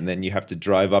 stuff, and then you have to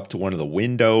drive up to one of the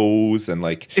windows and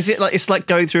like. Is it like it's like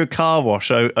going through a car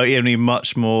wash, only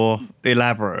much more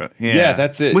elaborate? Yeah,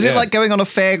 that's it, Was it yeah. like going on a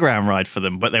fairground ride for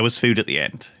them, but there was food at the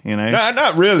end? You know,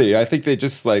 Not really. I think they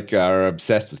just like are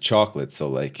obsessed with chocolate. So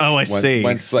like, Oh, I see.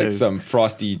 Once like So- some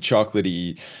frosty,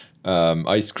 chocolatey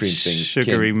ice cream things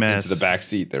Sugary came mess. into the back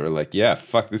seat, they were like, "Yeah,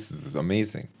 fuck, this is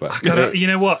amazing." But You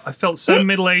know what? I felt so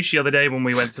middle aged the other day when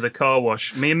we went to the car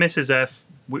wash. Me and Mrs. F.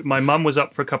 My mum was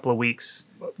up for a couple of weeks,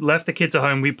 left the kids at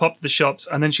home. We popped to the shops,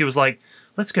 and then she was like,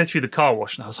 "Let's go through the car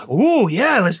wash." And I was like, "Oh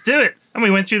yeah, let's do it." And we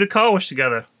went through the car wash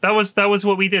together. That was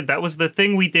what we did. That was the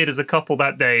thing we did as a couple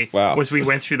that day. Wow. Was we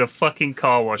went through the fucking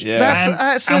car wash. Yeah.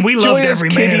 that's and a we loved joyous every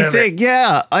minute kiddie of it. thing.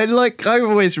 Yeah, I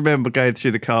always remember going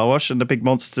through the car wash and the big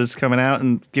monsters coming out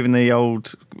and giving the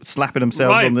old slapping themselves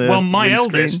Right. on the Well, my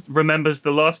windscreen. eldest remembers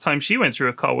the last time she went through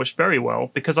a car wash very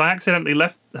well because I accidentally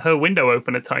left her window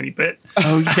open a tiny bit.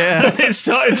 Oh yeah. It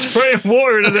started spraying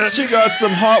water into the. she got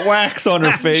some hot wax on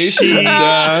her face. She,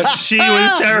 and, she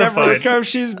was never terrified. recovered.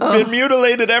 She's been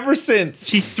mutilated ever since.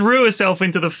 She threw herself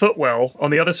into the footwell on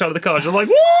the other side of the car. She was like,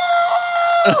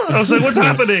 "Whoa!" I was like, "What's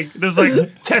happening?" There was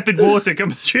like tepid water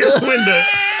coming through the window.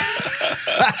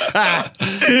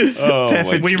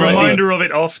 Tepid We slightly remind her of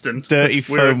it often. dirty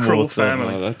We're a foam cruel water.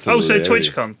 family. Oh, that's so hilarious.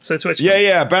 TwitchCon. So TwitchCon.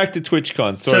 yeah. Back to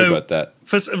TwitchCon. Sorry about that.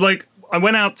 I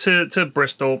went out to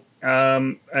Bristol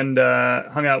and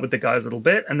hung out with the guys a little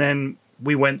bit, and then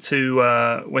we went to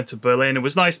Berlin. It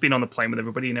was nice being on the plane with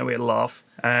everybody. You know, we had a laugh,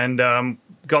 and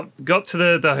got to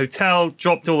the hotel,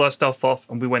 dropped all our stuff off,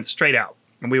 and we went straight out.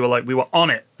 And we were on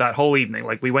it that whole evening.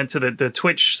 Like, we went to the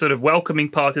Twitch sort of welcoming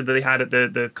party that they had at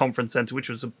the conference center, which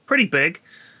was pretty big.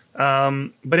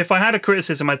 But if I had a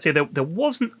criticism, I'd say there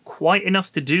wasn't quite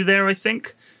enough to do there, I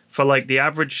think. For like the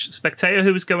average spectator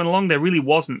who was going along, there really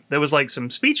wasn't. There was like some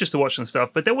speeches to watch and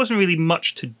stuff, but there wasn't really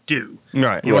much to do.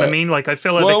 Right. You know what I mean? Like, I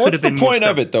feel like there could what's have been the more point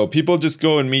stuff. of it, though? People just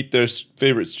go and meet their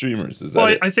favorite streamers. Is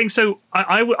that it? I think so.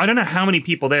 I don't know how many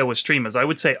people there were streamers. I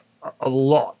would say a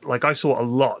lot. Like, I saw a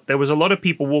lot. There was a lot of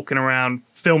people walking around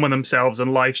filming themselves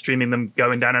and live streaming them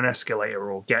going down an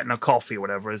escalator or getting a coffee or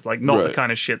whatever. It's like not the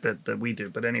kind of shit that we do.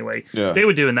 But anyway, they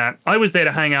were doing that. I was there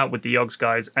to hang out with the Yogs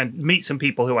guys and meet some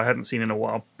people who I hadn't seen in a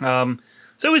while.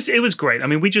 So it was great. I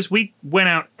mean, we went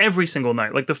out every single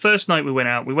night. Like, the first night we went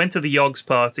out, we went to the Yogs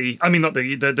party. I mean, not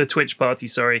the Twitch party,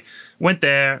 sorry. Went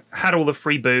there, had all the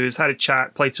free booze, had a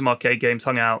chat, played some arcade games,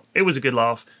 hung out. It was a good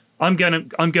laugh. I'm going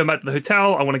back to the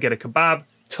hotel. I want to get a kebab.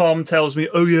 Tom tells me,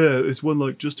 oh yeah, there's one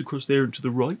like just across there and to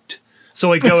the right.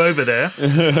 So I go over there.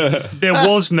 There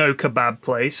was no kebab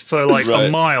place for like a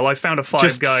mile. I found a Five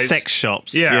Just Guys. sex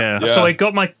shops. Yeah. So I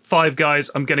got my Five Guys.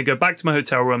 I'm going to go back to my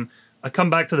hotel room. I come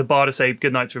back to the bar to say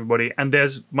goodnight to everybody. And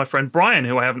there's my friend Brian,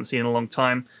 who I haven't seen in a long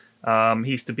time. He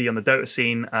used to be on the Dota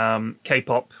scene,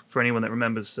 K-pop, for anyone that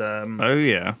remembers. Oh,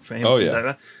 yeah. For him from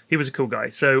Dota. He was a cool guy.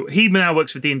 So he now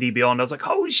works for D&D Beyond. I was like,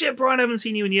 holy shit, Brian, I haven't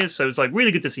seen you in years. So it was like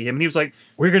really good to see him. And he was like,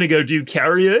 we're going to go do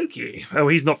karaoke. Oh,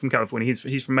 he's not from California.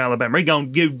 He's from Alabama. We're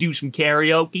going to go do some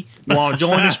karaoke. You want to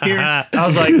join us, Pierre? I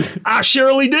was like, I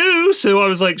surely do. So I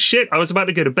was like, shit, I was about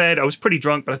to go to bed. I was pretty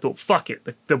drunk, but I thought, fuck it.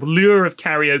 The lure of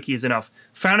karaoke is enough.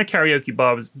 Found a karaoke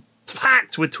bar. Was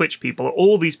packed with Twitch people.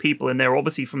 All these people in there,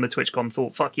 obviously from the TwitchCon,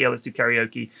 thought, fuck yeah, let's do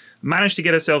karaoke. Managed to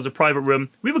get ourselves a private room.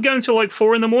 We were going till like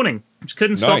 4 a.m. Just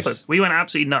couldn't stop us. We went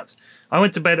absolutely nuts. I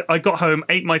went to bed. I got home,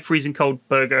 ate my freezing cold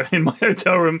burger in my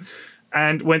hotel room,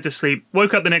 and went to sleep.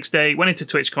 Woke up the next day, went into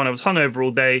TwitchCon. I was hungover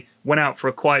all day. Went out for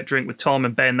a quiet drink with Tom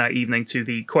and Ben that evening to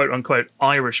the quote-unquote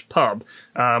Irish pub,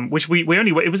 which we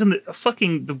only went. It was in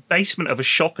the basement of a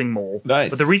shopping mall. Nice.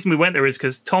 But the reason we went there is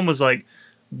because Tom was like,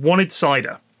 wanted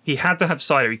cider. He had to have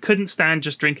cider. He couldn't stand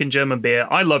just drinking German beer.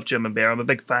 I love German beer. I'm a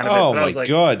big fan of it. Oh But I was my like,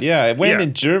 god, yeah. When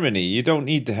in Germany, you don't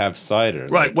need to have cider.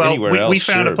 right, like well, anywhere else, we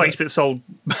found sure, a place that sold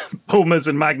Pumas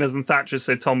and Magners and Thatchers,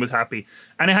 so Tom was happy.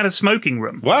 And it had a smoking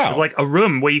room. Wow. It was like a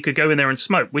room where you could go in there and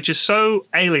smoke, which is so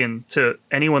alien to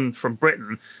anyone from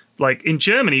Britain. Like, in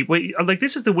Germany,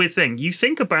 this is the weird thing. You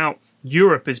think about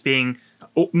Europe as being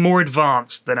more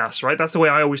advanced than us, right? That's the way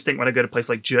I always think when I go to places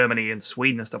like Germany and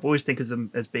Sweden and stuff. I always think of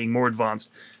them as being more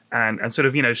advanced and sort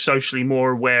of, you know, socially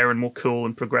more aware and more cool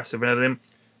and progressive and everything.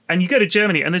 And you go to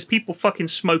Germany and there's people fucking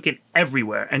smoking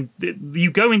everywhere. And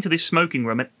you go into this smoking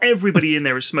room and everybody in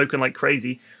there is smoking like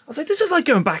crazy. I was like, this is like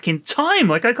going back in time.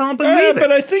 Like, I can't believe it.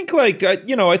 But I think like, I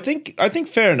think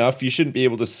fair enough. You shouldn't be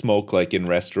able to smoke like in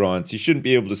restaurants. You shouldn't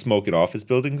be able to smoke in office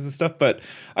buildings and stuff. But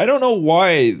I don't know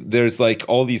why there's like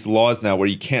all these laws now where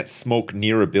you can't smoke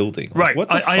near a building. Like, Right. what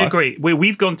the I fuck? agree.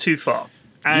 We've gone too far.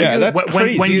 And Yeah, that's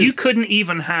when crazy. you couldn't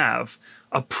even have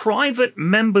a private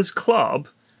members club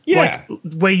Yeah. like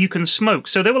where you can smoke.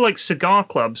 So there were like cigar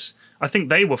clubs. I think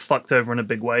they were fucked over in a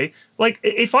big way. Like,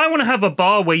 if I want to have a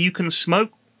bar where you can smoke,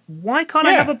 why can't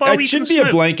I have a bar where it you should can be smoke?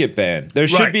 a blanket ban. There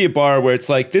should Right. be a bar where it's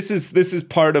like this is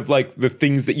part of like the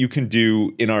things that you can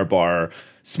do in our bar.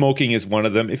 Smoking is one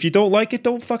of them. If you don't like it,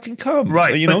 don't fucking come.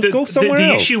 Right, You but know, the, go somewhere the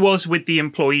else. issue was with the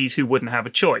employees who wouldn't have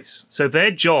a choice. So their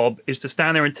job is to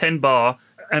stand there in 10 bar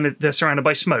and they're surrounded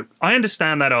by smoke. I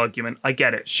understand that argument. I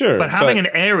get it. Sure, But having but-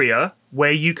 an area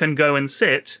where you can go and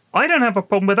sit, I don't have a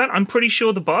problem with that. I'm pretty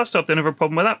sure the bar staff don't have a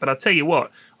problem with that. But I'll tell you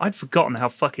what, I'd forgotten how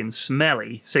fucking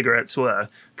smelly cigarettes were.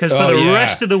 Because for the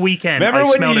rest of the weekend, Remember I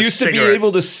when smelled you of used to be cigarettes.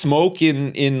 able to smoke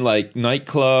in like nightclubs,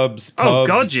 pubs, Oh,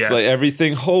 God, yeah. like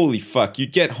everything? Holy fuck!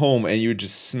 You'd get home and you would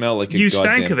just smell like a You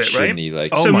goddamn stank of it, right? chimney.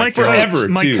 Like, so oh my forever,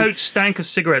 my too. coat stank of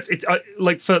cigarettes. It's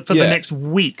like for the Yeah. next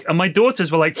week, and my daughters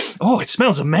were like, "Oh, it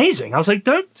smells amazing." I was like,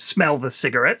 "Don't smell the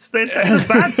cigarettes. That's a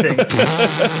bad thing."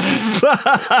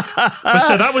 But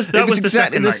so that was It was the exactly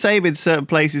second the night. same in certain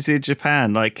places in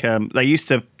Japan. Like they used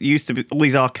to be all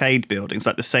these arcade buildings,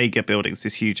 like the Sega buildings,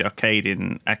 this huge arcade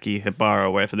in Akihabara,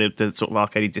 or wherever the sort of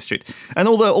arcade district, and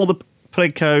all the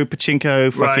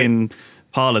pachinko, fucking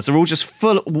parlors are all just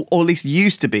full, or at least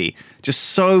used to be, just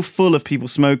so full of people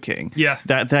smoking. Yeah.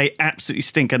 that they absolutely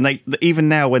stink. And they even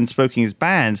now, when smoking is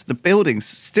banned, the buildings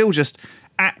still just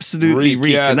absolutely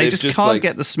reek, Yeah, and they they've just just, can't like-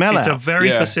 get the smell It's out. a very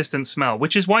Yeah. persistent smell,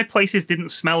 which is why places didn't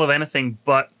smell of anything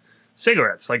but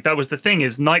cigarettes. Like that was the thing,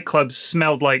 is nightclubs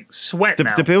smelled like sweat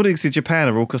now. The buildings in Japan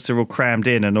are all, because they're all crammed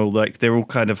in and all like they're all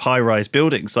kind of high-rise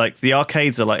buildings. Like the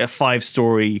arcades are like a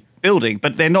 5-story building,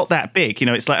 but they're not that big. You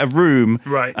know, it's like a room,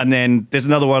 Right. and then there's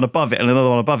another one above it and another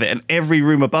one above it, and every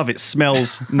room above it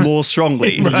smells more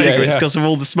strongly of Right. cigarettes Yeah. because of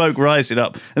all the smoke rising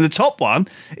up. And the top one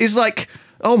is like,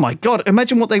 oh my God,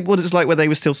 imagine what it's like where they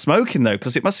were still smoking though,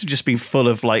 because it must have just been full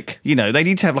of like, you know, they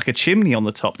need to have like a chimney on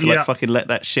the top to Yeah. like fucking let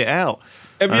that shit out.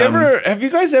 Have you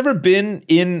guys ever been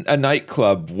in a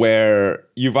nightclub where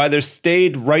you've either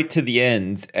stayed right to the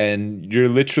end and you're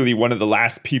literally one of the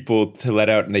last people to let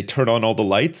out and they turn on all the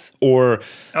lights, or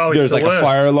Oh, it's there's the like worst. a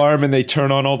fire alarm and they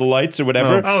turn on all the lights or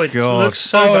whatever? Oh, it God. looks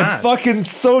so bad. It's fucking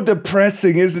so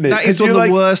depressing, isn't it? That 'Cause is one of you're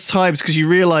the like, worst times, because you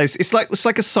realize it's like a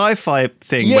sci-fi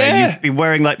thing Yeah. where you've been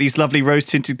wearing like these lovely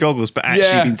rose-tinted goggles, but actually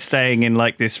Yeah. been staying in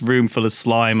like this room full of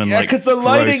slime and Yeah, like because the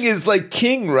lighting gross- is like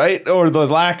king, right? Or the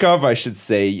lack of, I should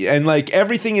say. And like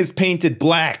everything is painted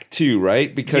black too,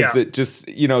 right? Because Yeah. it just,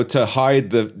 to hide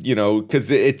the,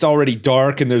 because it's already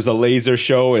dark and there's a laser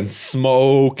show and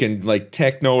smoke and like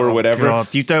techno or whatever. God,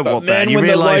 you don't But want that. man, You when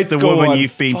the realize lights the go woman on,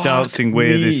 you've been fuck dancing with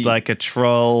is me. like a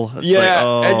troll. It's Yeah, like,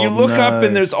 oh, and you look up no.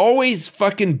 and there's always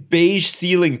fucking beige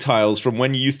ceiling tiles from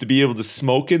when you used to be able to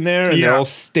smoke in there, and Yeah. they're all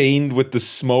stained with the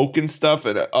smoke and stuff.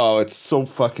 And it's so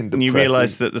fucking And depressing. you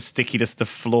realize that the stickiness of the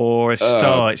floor is just,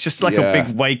 it's just like yeah. a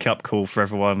big wake-up call for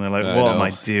everyone. They're like, I what am know.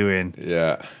 I doing?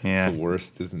 Yeah, Yeah. it's the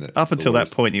worst, isn't it? Up It's the until that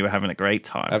worst. point, you were having a great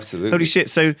time. Absolutely. Holy shit!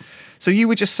 So you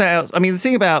were just sat out. I mean, the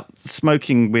thing about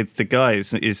smoking with the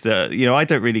guys is that I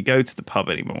don't really go to the pub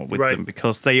anymore with Right. them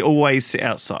because they always sit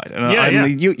outside. And Yeah, I yeah.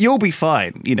 mean, you'll be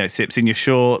fine. Sips in your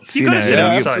shorts. You gotta sit Yeah,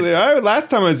 outside. absolutely.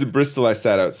 Last time I was in Bristol, I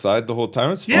sat outside the whole time. It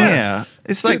was fine. Yeah.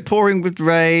 It's like pouring with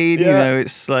rain, Yeah.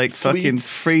 it's like fucking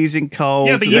Sleets. freezing cold.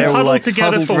 Yeah, but and you they're all huddle like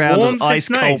together huddled for around warmth, an it's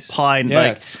ice cold nice. pint, Yeah,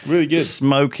 like it's really good.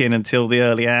 smoking until the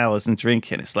early hours and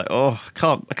drinking. It's like, I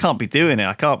can't be doing it.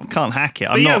 I can't hack it.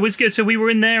 But yeah, it was good. So we were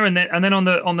in there, and then on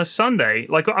the Sunday,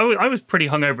 like I was pretty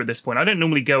hungover at this point. I don't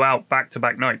normally go out back to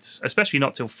back nights, especially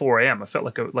not till 4 a.m. I felt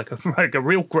like a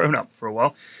real grown up for a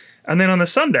while. And then on the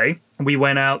Sunday, we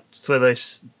went out for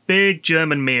this big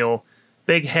German meal,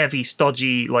 big heavy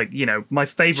stodgy, my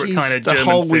favorite kind of the German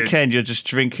whole food. weekend you're just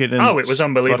drinking and Oh, it was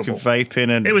unbelievable. fucking vaping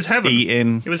and It was heaven.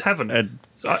 eating. It was heaven. and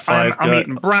So I'm Five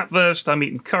eating bratwurst, I'm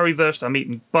eating currywurst, I'm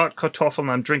eating Bratkartoffeln,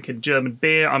 I'm drinking German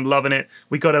beer, I'm loving it.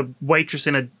 We got a waitress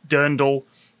in a dirndl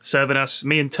serving us.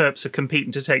 Me and Terps are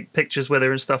competing to take pictures with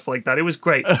her and stuff like that. It was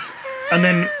great. And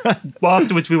then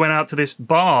afterwards we went out to this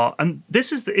bar, and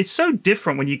it's so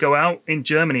different when you go out in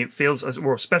Germany. It feels,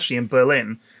 or especially in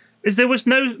Berlin, is there was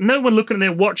no one looking at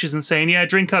their watches and saying, yeah,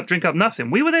 drink up,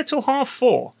 nothing. We were there till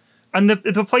 4:30. And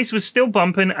the place was still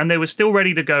bumping, and they were still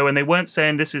ready to go, and they weren't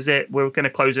saying, this is it, we're going to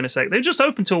close in a sec. They were just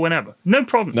open till whenever. No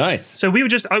problem. Nice. So we were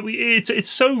just, it's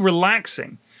so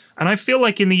relaxing. And I feel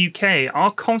like in the UK,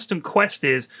 our constant quest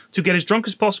is to get as drunk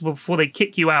as possible before they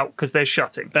kick you out because they're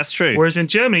shutting. That's true. Whereas in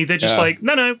Germany, they're just Yeah. like,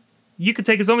 no, you can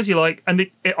take as long as you like. And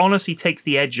it honestly takes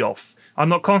the edge off. I'm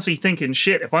not constantly thinking,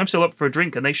 shit, if I'm still up for a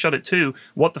drink and they shut it too,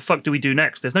 what the fuck do we do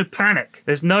next? There's no panic.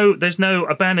 There's no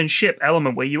abandoned ship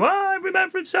element where you, every man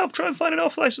for himself, try and find an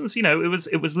off license.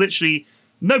 It was literally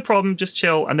no problem, just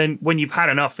chill. And then when you've had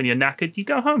enough and you're knackered, you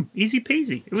go home. Easy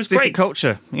peasy. It was It's different great.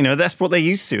 culture. That's what they're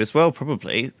used to as well,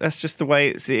 probably. That's just the way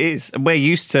it is. And we're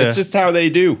used to It's just how they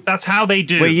do. That's how they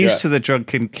do. we're used Yeah. to the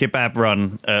drunken kebab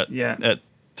run at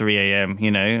 3 a.m.,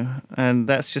 and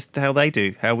that's just how they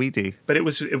do, how we do. But it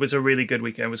was a really good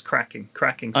weekend. It was cracking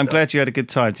stuff. I'm glad you had a good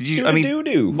time. Did you?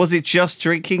 Do-do-do-do. Was it just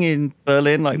drinking in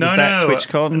Berlin? Like, was No, that no.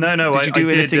 TwitchCon? No, Did you do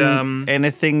I did, anything?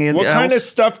 Anything What else? kind of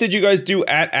stuff did you guys do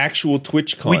at actual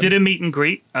TwitchCon? We did a meet and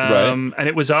greet, Right. and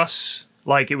it was us.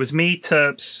 Like, it was me,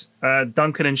 Terps,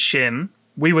 Duncan, and Shin.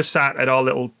 We were sat at our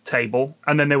little table,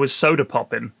 and then there was Soda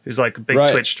Poppin', who's like a big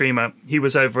Right. Twitch streamer. He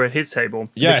was over at his table.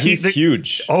 Yeah, The queue- he's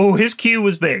huge. Oh, his queue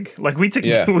was big. Like, we took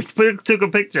Yeah. we took a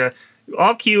picture.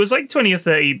 Our queue was like 20 or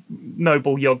 30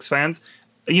 Noble Yogs fans.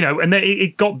 And then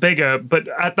it got bigger, but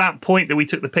at that point that we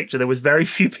took the picture, there was very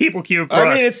few people queuing for us.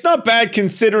 I mean, it's not bad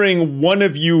considering one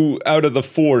of you out of the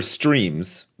 4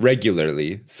 streams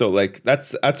regularly. So, like,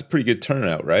 that's a pretty good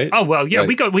turnout, right? Oh well, yeah,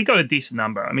 Like- we got a decent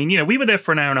number. I mean, we were there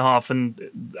for an hour and a half, and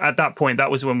at that point, that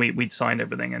was when we'd signed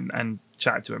everything and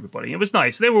chatted to everybody. It was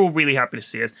nice. They were all really happy to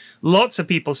see us. Lots of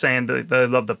people saying that they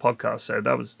love the podcast, so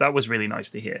that was really nice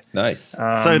to hear. Nice.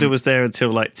 Soda was there until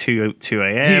like 2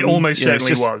 a.m. He almost certainly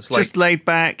just, was, just laid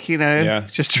back, Yeah.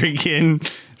 just drinking,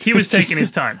 He was taking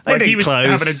his time. They Like he didn't was close.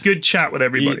 having a good chat with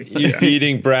everybody. He's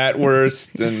eating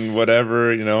bratwurst and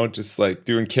whatever, just like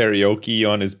doing karaoke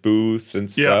on his booth and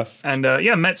stuff. And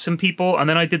met some people. And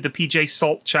then I did the PJ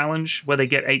Salt challenge where they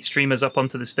get 8 streamers up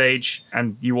onto the stage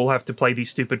and you all have to play these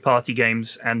stupid party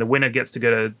games. And the winner gets to go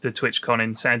to the TwitchCon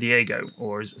in San Diego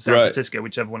or San Francisco,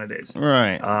 whichever one it is.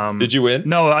 Right. Did you win?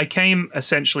 No, I came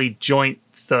essentially joint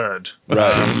third.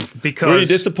 Right. Because Were you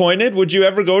disappointed? Would you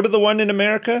ever go to the one in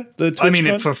America? The TwitchCon? I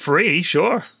mean, for free,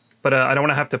 sure. But I don't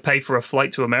want to have to pay for a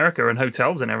flight to America and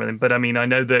hotels and everything. But I mean, I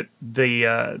know that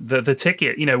the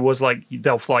ticket, was like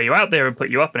they'll fly you out there and put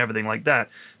you up and everything like that.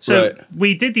 So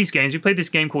we did these games. We played this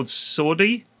game called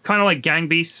Swordy, kind of like Gang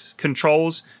Beasts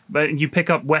controls, but you pick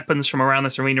up weapons from around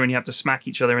this arena and you have to smack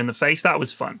each other in the face. That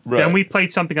was fun. Right. Then we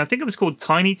played something, I think it was called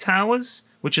Tiny Towers,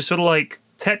 which is sort of like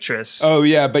Tetris. Oh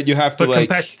yeah, but you have to But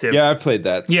competitive. Yeah, I played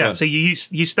that. It's fun. So you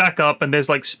stack up and there's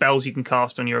like spells you can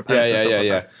cast on your opponents. Yeah, and stuff like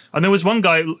that. And there was one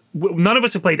guy. None of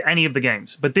us have played any of the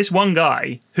games, but this one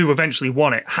guy who eventually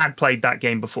won it had played that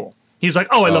game before. He was like,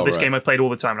 "Oh, I love this game. I played all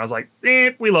the time." And I was like,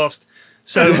 "We lost."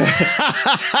 So,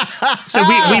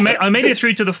 I made it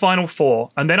through to the final 4,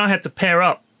 and then I had to pair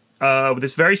up with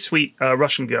this very sweet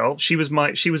Russian girl. She was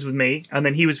with me, and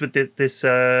then he was with this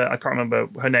I can't remember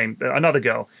her name, another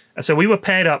girl. And so we were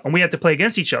paired up, and we had to play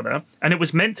against each other, and it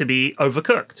was meant to be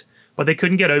Overcooked, but they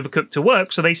couldn't get Overcooked to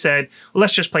work, so they said, well,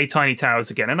 "Let's just play Tiny Towers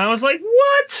again." And I was like,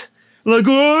 "What?" Like,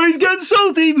 "Oh, he's getting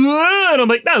salty," and I'm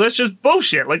like, "No, that's just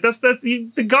bullshit. Like that's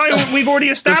the guy we've already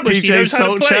established. The he PJ knows how to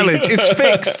Salt play. challenge. It's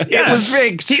fixed. Yeah. It was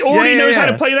rigged. He already knows how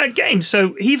to play that game."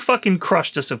 So he fucking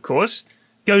crushed us, of course.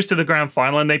 Goes to the grand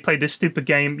final, and they played this stupid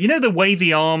game. You know the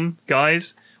wavy arm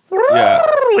guys? Yeah.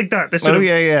 Like that. They sort of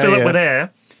fill it yeah. with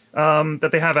air that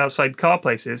they have outside car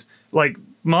places. Like,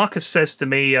 Marcus says to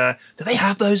me, "Do they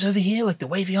have those over here, like the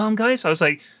wavy arm guys?" I was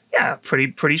like, "Yeah,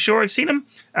 pretty sure I've seen them."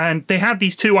 And they had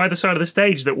these 2 either side of the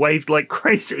stage that waved like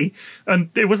crazy. And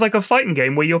it was like a fighting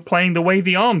game where you're playing the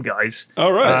wavy arm guys.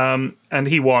 All right. And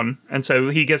he won. And so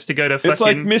he gets to go to fucking It's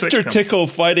like Mr. TwitchCon. Tickle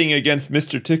fighting against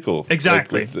Mr. Tickle.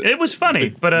 Exactly. Like with the It was funny,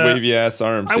 but wavy ass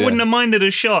arms. I wouldn't have minded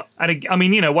a shot. I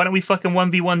mean, why don't we fucking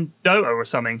 1v1 Dota or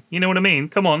something? You know what I mean?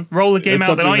 Come on, roll a game It's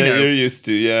out that something I know. you're used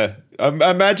to, yeah. I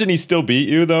imagine he still beat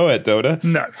you, though, at Dota.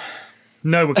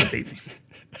 No one could beat me.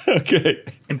 Okay.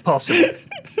 Impossible.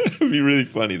 It'd be really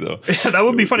funny, though. That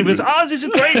would be funny because ours is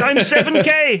great. I'm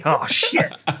 7K. Oh,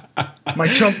 shit. My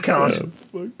trump card.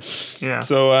 Yeah.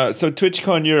 So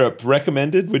TwitchCon Europe,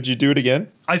 recommended? Would you do it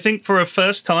again? I think for a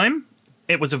first time,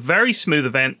 it was a very smooth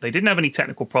event. They didn't have any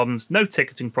technical problems, no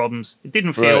ticketing problems. It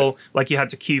didn't feel like you had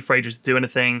to queue for ages to do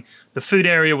anything. The food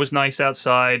area was nice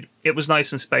outside. It was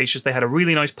nice and spacious. They had a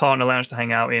really nice partner lounge to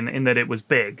hang out in that it was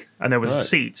big and there was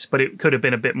seats, but it could have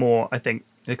been a bit more, I think.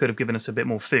 They could have given us a bit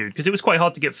more food because it was quite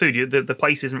hard to get food. The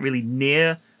place isn't really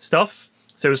near stuff.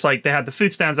 So it's like they had the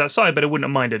food stands outside, but I wouldn't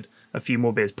have minded a few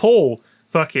more beers. Paul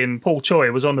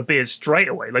Choi was on the beers straight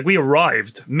away. Like, we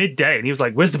arrived midday and he was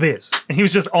like, "Where's the beers?" And he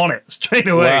was just on it straight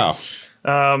away. Wow.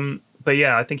 But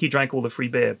yeah, I think he drank all the free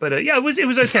beer. But it was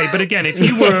okay. But again, if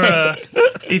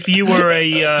you were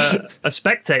a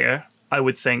spectator, I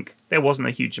would think there wasn't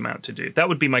a huge amount to do. That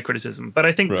would be my criticism. But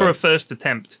I think for a first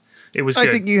attempt, it was good.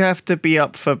 I think you have to be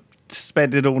up for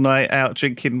spending all night out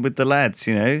drinking with the lads,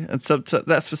 and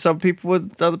that's for some people.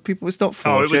 With other people, it's not for.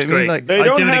 Oh, it was great. They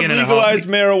don't have legalized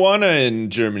marijuana in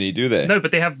Germany, do they? No,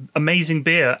 but they have amazing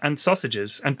beer and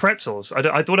sausages and pretzels.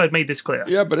 I thought I'd made this clear.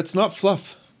 Yeah, but it's not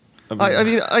fluff. I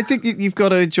mean, I think you've got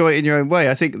to enjoy it in your own way.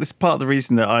 I think that's part of the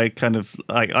reason that I kind of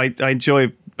I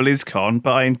enjoy BlizzCon,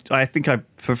 but I think I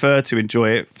prefer to enjoy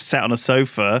it sat on a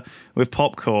sofa with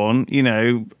popcorn, and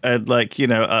then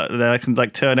I can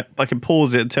turn it, I can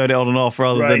pause it and turn it on and off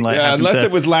rather than unless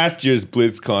it was last year's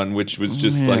BlizzCon, which was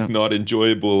just not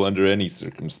enjoyable under any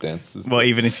circumstances. Well,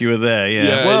 even if you were there,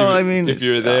 well, I mean, if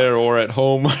you're there or at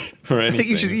home or anything.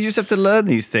 I think you just have to learn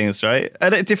these things, right?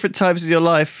 And at different times in your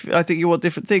life, I think you want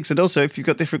different things. And also, if you've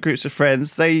got different groups of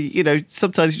friends,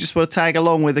 sometimes you just want to tag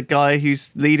along with a guy who's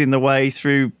leading the way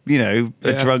through,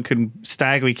 a drunken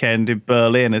stag weekend in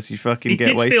Berlin as you fucking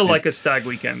get wasted. It did feel like a stag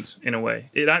weekend in a way.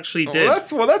 It actually did.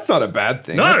 Well, that's not a bad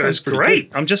thing. No, it's great.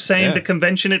 Good. I'm just saying the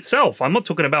convention itself. I'm not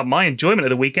talking about my enjoyment of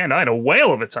the weekend. I had a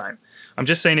whale of a time. I'm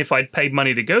just saying if I'd paid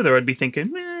money to go there, I'd be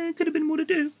thinking, it could have been more to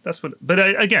do. That's what.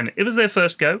 But again, it was their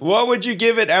first go. What would you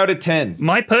give it out of 10?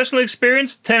 My personal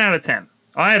experience, 10 out of 10.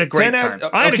 I had a great time.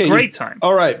 I had a great time.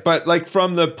 All right, but like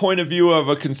from the point of view of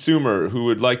a consumer who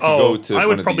would like to go to, I one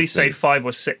would of probably these say things. 5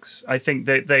 or 6. I think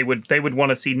that they would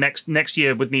want to see next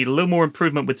year would need a little more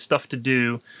improvement with stuff to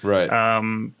do. Right.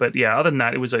 But yeah, other than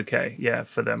that, it was okay. Yeah,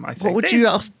 for them. I think.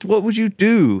 What would you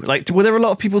do? Like, were there a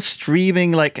lot of people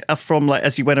streaming like from like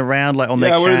as you went around like on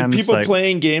their were cams? people like,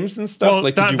 playing games and stuff? Well,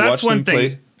 like, did you that's watch one them thing.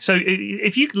 play? So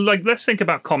if you like, let's think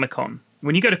about Comic-Con.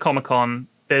 When you go to Comic-Con,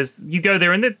 you go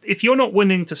there, and if you're not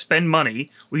willing to spend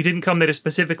money, or you didn't come there to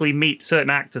specifically meet certain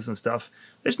actors and stuff,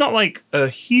 there's not like a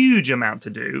huge amount to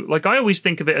do. Like, I always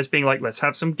think of it as being like, let's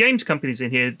have some games companies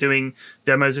in here doing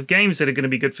demos of games that are going to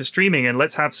be good for streaming, and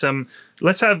let's have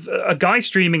a guy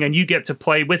streaming and you get to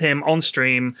play with him on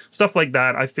stream, stuff like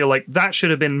that. I feel like that should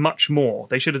have been much more.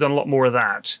 They should have done a lot more of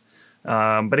that.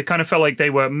 But it kind of felt like they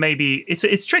were maybe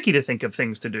it's tricky to think of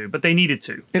things to do, but they needed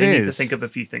to. They need to think of a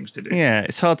few things to do. Yeah,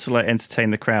 it's hard to like entertain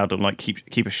the crowd and like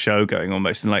keep a show going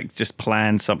almost, and like just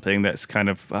plan something that's kind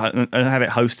of and have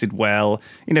it hosted well.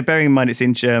 You know, bearing in mind it's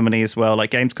in Germany as well. Like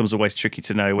Gamescom's always tricky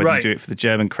to know whether you do it for the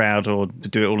German crowd or to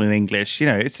do it all in English. You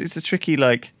know, it's a tricky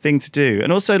like thing to do,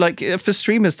 and also like for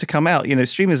streamers to come out. You know,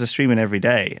 streamers are streaming every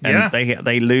day, and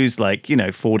they lose like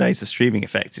 4 days of streaming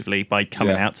effectively by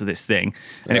coming out to this thing,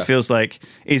 and it feels like,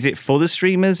 is it for the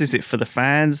streamers? Is it for the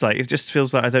fans? Like, it just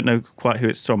feels like I don't know quite who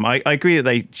it's from. I agree that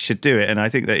they should do it, and I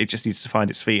think that it just needs to find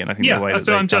its feet. And I think the way that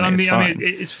they've done it is fine.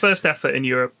 Its first effort in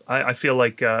Europe, I feel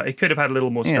like it could have had a little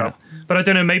more stuff. But I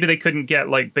don't know, maybe they couldn't get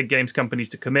like big games companies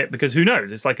to commit, because who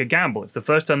knows? It's like a gamble. It's the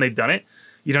first time they've done it.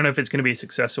 You don't know if it's going to be a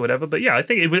success or whatever. But yeah, I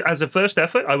think it was, as a first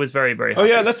effort, I was very, very happy.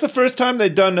 Oh yeah, that's the first time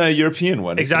they've done a European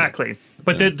one. Exactly.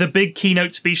 But the big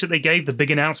keynote speech that they gave, the big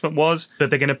announcement was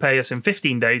that they're going to pay us in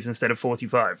 15 days instead of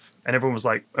 45. And everyone was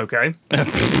like, okay.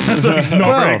 That's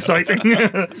not very exciting.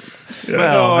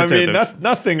 Well, I mean,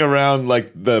 nothing around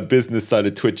like the business side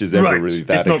of Twitch is ever really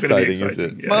that exciting, is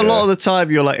it? Yeah. But a lot of the time,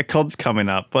 you're like, a con's coming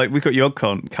up. Like, we've got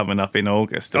YogCon coming up in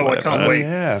August or whatever. I can't wait.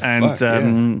 Yeah,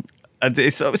 and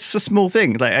it's a small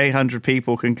thing. Like 800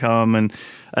 people can come, and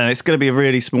it's going to be a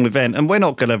really small event. And we're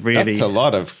not going to really. That's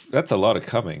a lot of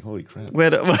coming. Holy crap!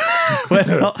 We're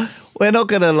not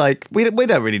going to like. We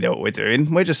don't really know what we're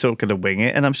doing. We're just sort of going to wing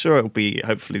it, and I'm sure it'll be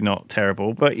hopefully not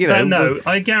terrible. But no,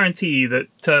 I guarantee you that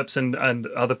Terps and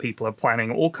other people are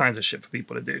planning all kinds of shit for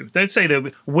people to do. Don't say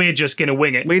that we're just going to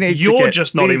wing it. You're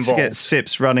just not involved. To get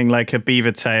Sips running like a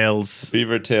Beaver Tails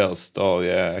stall.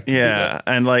 Yeah,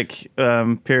 and like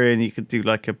Pyrian, you could do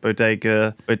like a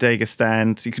bodega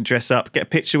stand. You can dress up, get a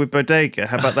picture with Bodega.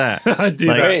 How about that? I do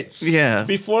that. Wait, yeah.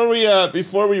 Before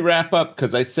we wrap up,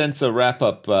 because I sense a wrap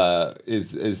up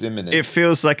is imminent. It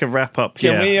feels like a wrap up.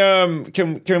 Can we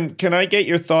can I get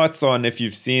your thoughts on have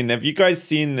you guys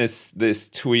seen this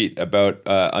tweet about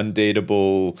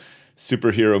undateable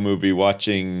superhero movie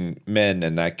watching men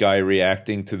and that guy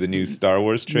reacting to the new Star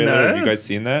Wars trailer? No. Have you guys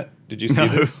seen that? Did you see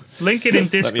this? Link it in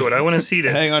Discord. I want to see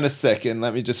this. Hang on a second.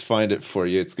 Let me just find it for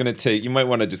you. It's going to take... You might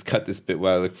want to just cut this bit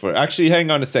while I look for it. Actually, hang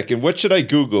on a second. What should I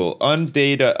Google?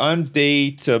 Undateable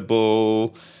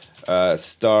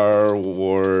Star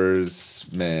Wars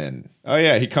man. Oh,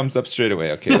 yeah. He comes up straight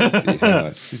away. Okay, let's see. Hang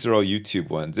on. These are all YouTube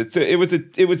ones.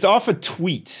 It was off a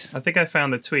tweet. I think I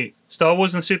found the tweet. Star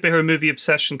Wars and superhero movie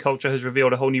obsession culture has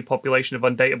revealed a whole new population of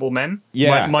undateable men.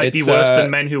 Yeah. Might be worse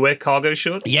than men who wear cargo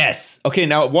shorts. Yes. Okay,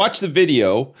 now watch the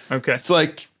video. Okay. It's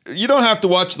like, you don't have to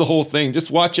watch the whole thing.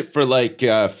 Just watch it for like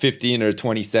 15 or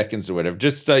 20 seconds or whatever.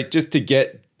 Just to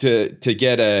get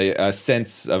a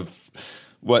sense of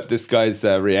what this guy's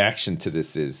reaction to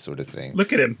this is, sort of thing.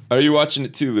 Look at him. Are you watching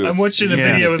it too, Lewis? I'm watching a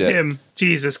video of him.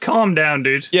 Jesus, calm down,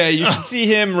 dude. Yeah, you should see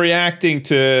him reacting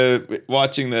to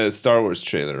watching the Star Wars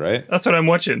trailer, right? That's what I'm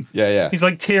watching. Yeah. He's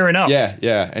like tearing up.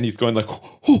 Yeah, and he's going like,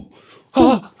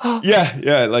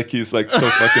 yeah, like he's like so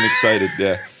fucking excited,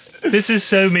 yeah. This is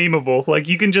so memeable. Like,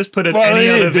 you can just put any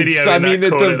other video.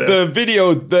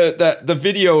 The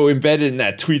video embedded in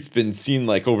that tweet's been seen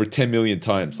like over 10 million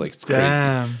times. Like, it's crazy.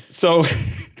 Damn. So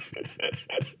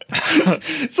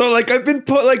like I've been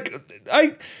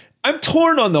I'm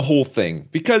torn on the whole thing,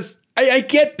 because I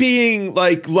get being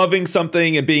like loving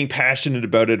something and being passionate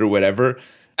about it or whatever.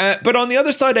 But on the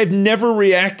other side, I've never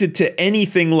reacted to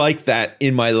anything like that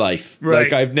in my life. Right.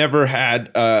 Like, I've never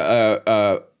had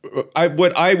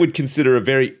what I would consider a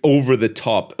very over the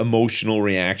top emotional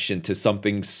reaction to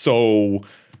something so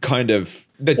kind of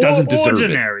that doesn't deserve it.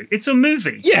 Ordinary. It's a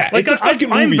movie. Yeah, it's a fucking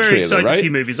movie I'm very trailer, excited right? to see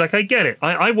movies. Like, I get it.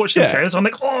 I watch some Yeah. trailers. I'm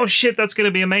like, oh shit, that's going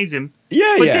to be amazing.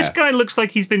 Yeah, but yeah. this guy looks like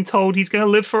he's been told he's going to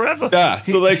live forever. Yeah,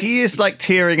 so like he is like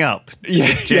tearing up.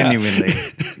 Yeah, Genuinely.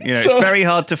 You know, So- it's very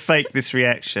hard to fake this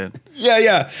reaction.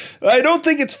 Yeah. I don't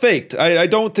think it's faked. I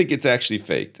don't think it's actually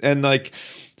faked. And like,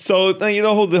 so you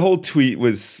know, the whole tweet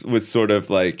was sort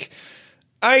of like,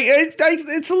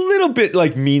 it's a little bit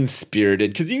like mean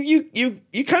spirited because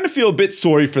you kind of feel a bit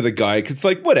sorry for the guy because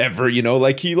like whatever, you know,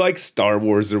 like he likes Star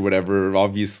Wars or whatever,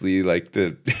 obviously, like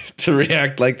to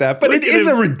react like that, but it is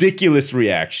a ridiculous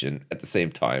reaction at the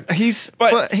same time. He's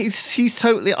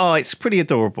totally. Oh, it's pretty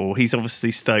adorable. He's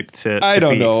obviously stoked to I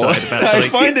don't be know. excited about I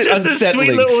something. find it He's just a unsettling.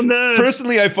 sweet little nerd.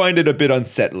 Personally, I find it a bit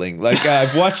unsettling. Like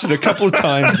I've watched it a couple of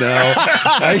times now.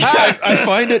 I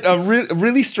find it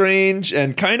really strange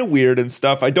and kind of weird and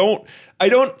stuff. A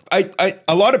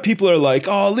lot of people are like,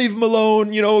 oh, leave him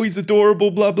alone. You know, he's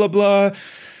adorable, blah, blah, blah.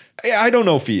 I don't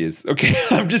know if he is. Okay.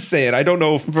 I'm just saying. I don't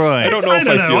know if Right. I don't know if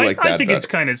I feel like that. I think but it's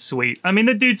kind of sweet. I mean,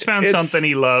 the dude's found It's- something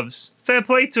he loves. Fair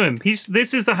play to him.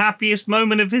 This is the happiest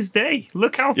moment of his day.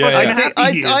 Look how fucking Yeah.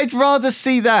 happy he is. I'd rather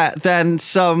see that than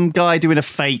some guy doing a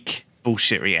fake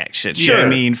bullshit reaction. Do you know what I Sure,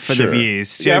 mean? For sure. the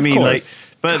views. Do you Yeah, know what I of mean? course.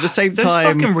 Like, but at the same Those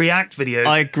time, fucking React videos.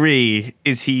 I agree.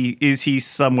 Is he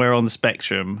somewhere on the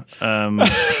spectrum?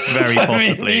 Very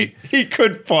possibly. I mean, he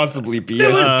could possibly be. There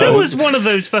I was, suppose. there was one of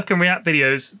those fucking React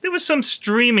videos. There was some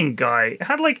streaming guy. It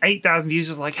had like 8,000 views.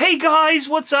 It was like, hey guys,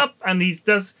 what's up? And it's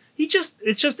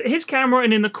just his camera,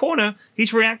 and in the corner,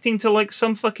 he's reacting to like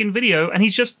some fucking video, and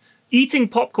he's just eating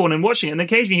popcorn and watching it. And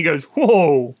occasionally he goes,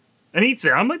 whoa, and eats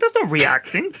it. I'm like, that's not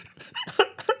reacting.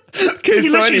 Okay, He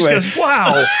so literally anyway. just goes,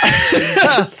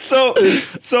 wow. so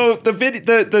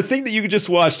the thing that you just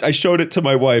watched, I showed it to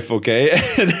my wife, okay,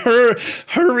 and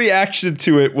her reaction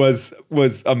to it was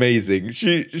amazing.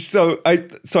 So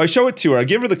I show it to her, I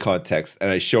give her the context, and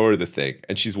I show her the thing,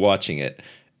 and she's watching it,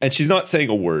 and she's not saying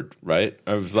a word, right?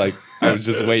 I was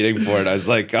just waiting for it. I was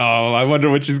like, oh, I wonder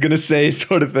what she's gonna say,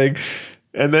 sort of thing.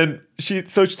 And then she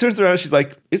turns around, she's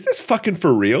like, is this fucking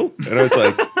for real? And I was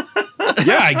like,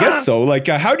 yeah, I guess so. Like,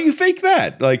 how do you fake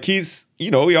that? Like, he's,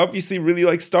 you know, he obviously really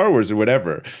likes Star Wars or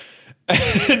whatever.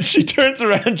 And she turns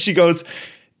around and she goes,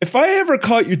 if I ever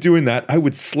caught you doing that, I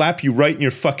would slap you right in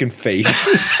your fucking face.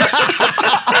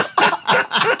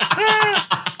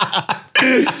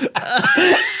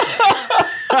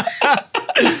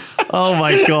 Oh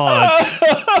my god.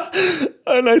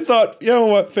 And I thought, you know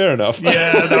what? Fair enough.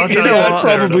 Yeah, you know, that's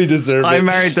probably deserved. I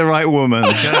married the right woman.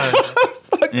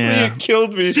 You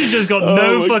killed me. She's just got Oh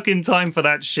no my- fucking time for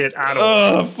that shit at all.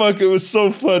 Oh, fuck. It was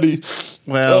so funny.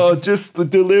 Well, Oh, just the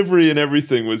delivery and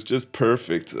everything was just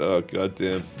perfect. Oh,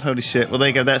 goddamn. holy shit. Well, there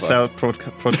you go. That's our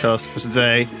podcast for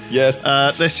today. Yes.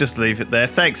 Let's just leave it there.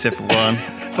 Thanks, everyone.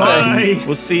 Bye.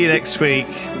 We'll see you next week.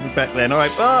 We'll be back then. All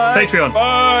right. Bye. Patreon.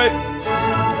 Bye.